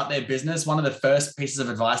they start their business, one of the first pieces of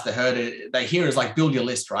advice they hear is like, build your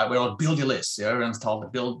list, right? We're all build your list. Everyone's told to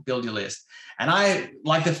build your list. And I,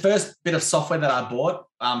 like, the first bit of software that I bought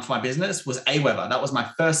for my business was Aweber. That was my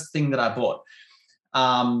first thing that I bought.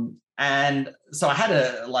 And so I had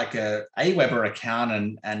a Aweber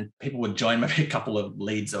account, and people would join maybe a couple of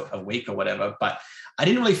leads a week or whatever, but I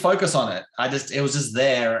didn't really focus on it. It was just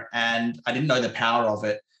there, and I didn't know the power of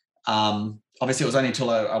it. Obviously, it was only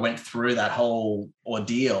until I went through that whole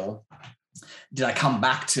ordeal did I come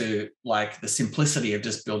back to like the simplicity of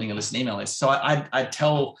just building a list and email list. So I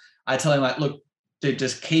tell him, like, look, dude,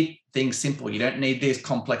 just keep things simple. You don't need these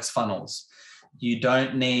complex funnels. You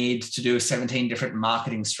don't need to do 17 different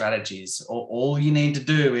marketing strategies. All you need to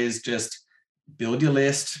do is just build your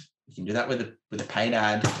list. You can do that with a paid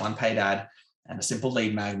ad, one paid ad, and a simple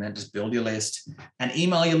lead magnet. Just build your list and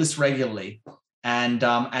email your list regularly. And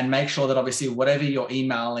make sure that obviously whatever you're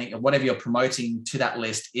emailing or whatever you're promoting to that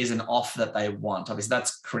list is an offer that they want. Obviously,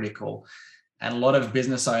 that's critical. And a lot of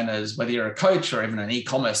business owners, whether you're a coach or even an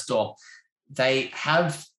e-commerce store, they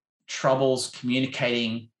have troubles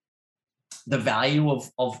communicating the value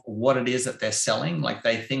of what it is that they're selling. Like,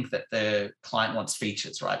 they think that the client wants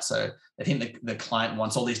features, right? So they think the client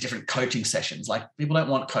wants all these different coaching sessions. Like, people don't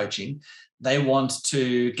want coaching. They want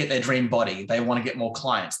to get their dream body. They want to get more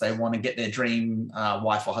clients. They want to get their dream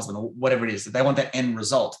wife or husband or whatever it is. They want that end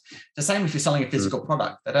result. The same if you're selling a physical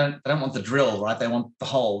product. They don't want the drill, right? They want the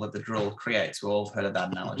hole that the drill creates. We've all heard of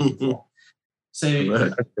that analogy before. So you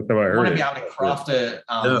want to be able to craft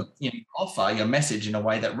offer your message in a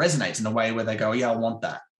way that resonates, in a way where they go, yeah, I want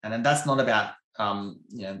that. And then that's not about,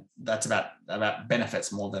 that's about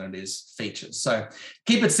benefits more than it is features. So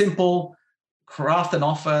keep it simple. Craft an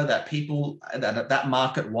offer that people that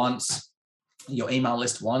market wants, your email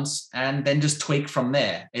list wants, and then just tweak from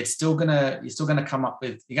there. You're still gonna come up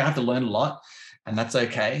with, you're gonna have to learn a lot, and that's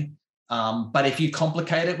okay. But if you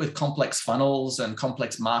complicate it with complex funnels and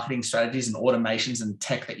complex marketing strategies and automations and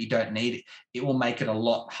tech that you don't need, it will make it a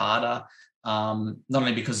lot harder. Not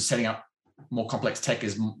only because setting up more complex tech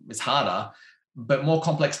is harder, but more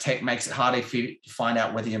complex tech makes it harder if you find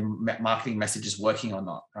out whether your marketing message is working or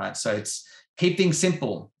not, right? So it's keep things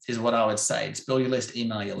simple is what I would say. Just build your list,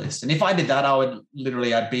 email your list. And if I did that,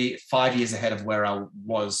 I'd be 5 years ahead of where I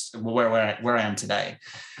was, where I am today.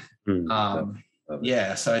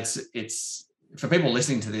 Yeah. So it's for people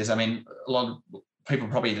listening to this, I mean, a lot of people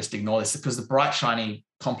probably just ignore this because the bright, shiny,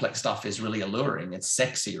 complex stuff is really alluring. It's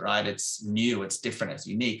sexy, right? It's new, it's different, it's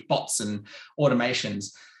unique, bots and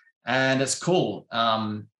automations, and it's cool.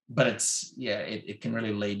 But it can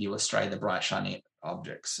really lead you astray, the bright, shiny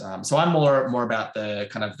objects. So I'm more about the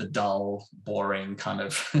kind of the dull, boring kind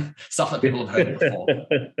of stuff that people have heard before.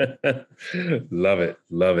 Love it.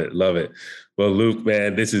 Well, Luke,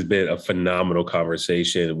 man, this has been a phenomenal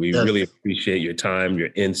conversation. We really appreciate your time, your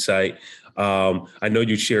insight. I know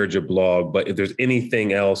you shared your blog, but if there's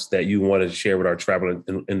anything else that you want to share with our traveler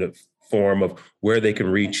in the form of where they can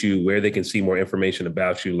reach you, where they can see more information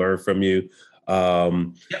about you, learn from you,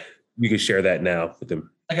 you can share that now with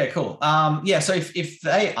them. Okay, cool. So if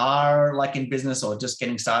they are like in business or just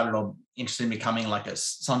getting started or interested in becoming like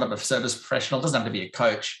some type of service professional, it doesn't have to be a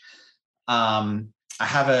coach. I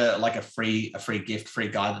have a free gift, free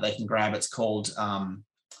guide that they can grab. It's called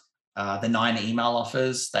the 9 email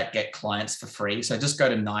offers that get clients for free. So just go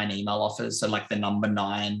to 9 email offers. So like the number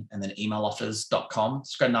 9 and then emailoffers.com.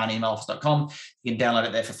 Just go to 9emailoffers.com. You can download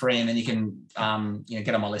it there for free. And then you can,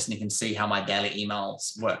 get on my list and you can see how my daily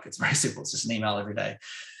emails work. It's very simple. It's just an email every day.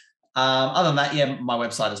 Other than that, my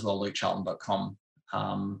website as well, lukecharlton.com.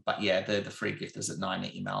 The free gift is at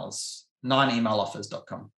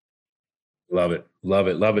 9emailoffers.com. Love it.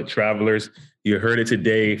 Travelers, you heard it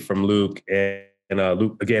today from Luke. And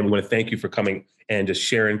Luke, again, we want to thank you for coming and just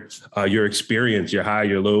sharing your experience, your high,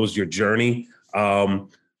 your lows, your journey.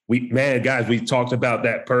 We talked about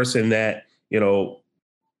that person that,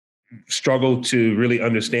 struggled to really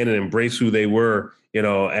understand and embrace who they were,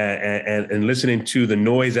 and listening to the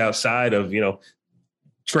noise outside of,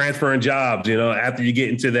 transferring jobs, after you get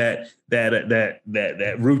into that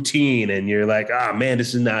routine and you're like, man,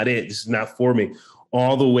 this is not it. This is not for me,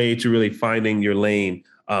 all the way to really finding your lane.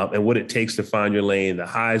 And what it takes to find your lane, the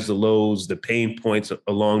highs, the lows, the pain points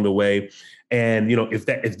along the way. And, if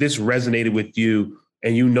this resonated with you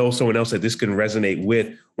and someone else that this can resonate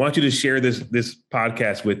with, why don't you just share this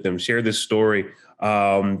podcast with them, share this story,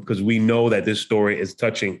 because we know that this story is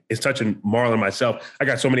touching Marlon and myself. I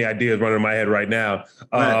got so many ideas running in my head right now,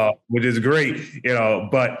 which is great,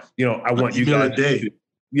 but, I want you guys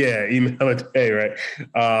Yeah, email a day, right?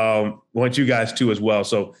 Want you guys to as well.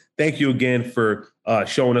 So thank you again for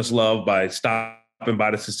showing us love by stopping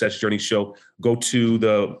by the Success Journey Show. Go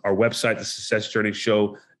to our website,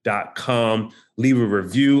 thesuccessjourneyshow.com. Leave a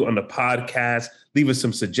review on the podcast. Leave us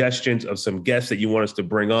some suggestions of some guests that you want us to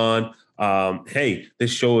bring on. Hey,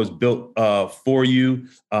 this show is built for you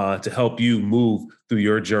to help you move through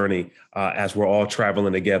your journey as we're all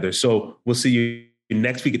traveling together. So we'll see you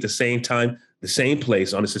next week at the same time, the same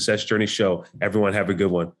place on the Success Journey Show. Everyone have a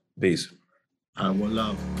good one. Peace. One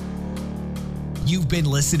love. You've been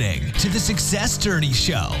listening to the Success Journey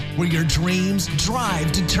Show, where your dreams,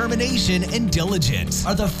 drive, determination, and diligence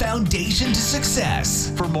are the foundation to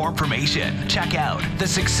success. For more information, check out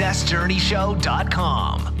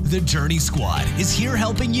thesuccessjourneyshow.com. The Journey Squad is here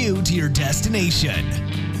helping you to your destination.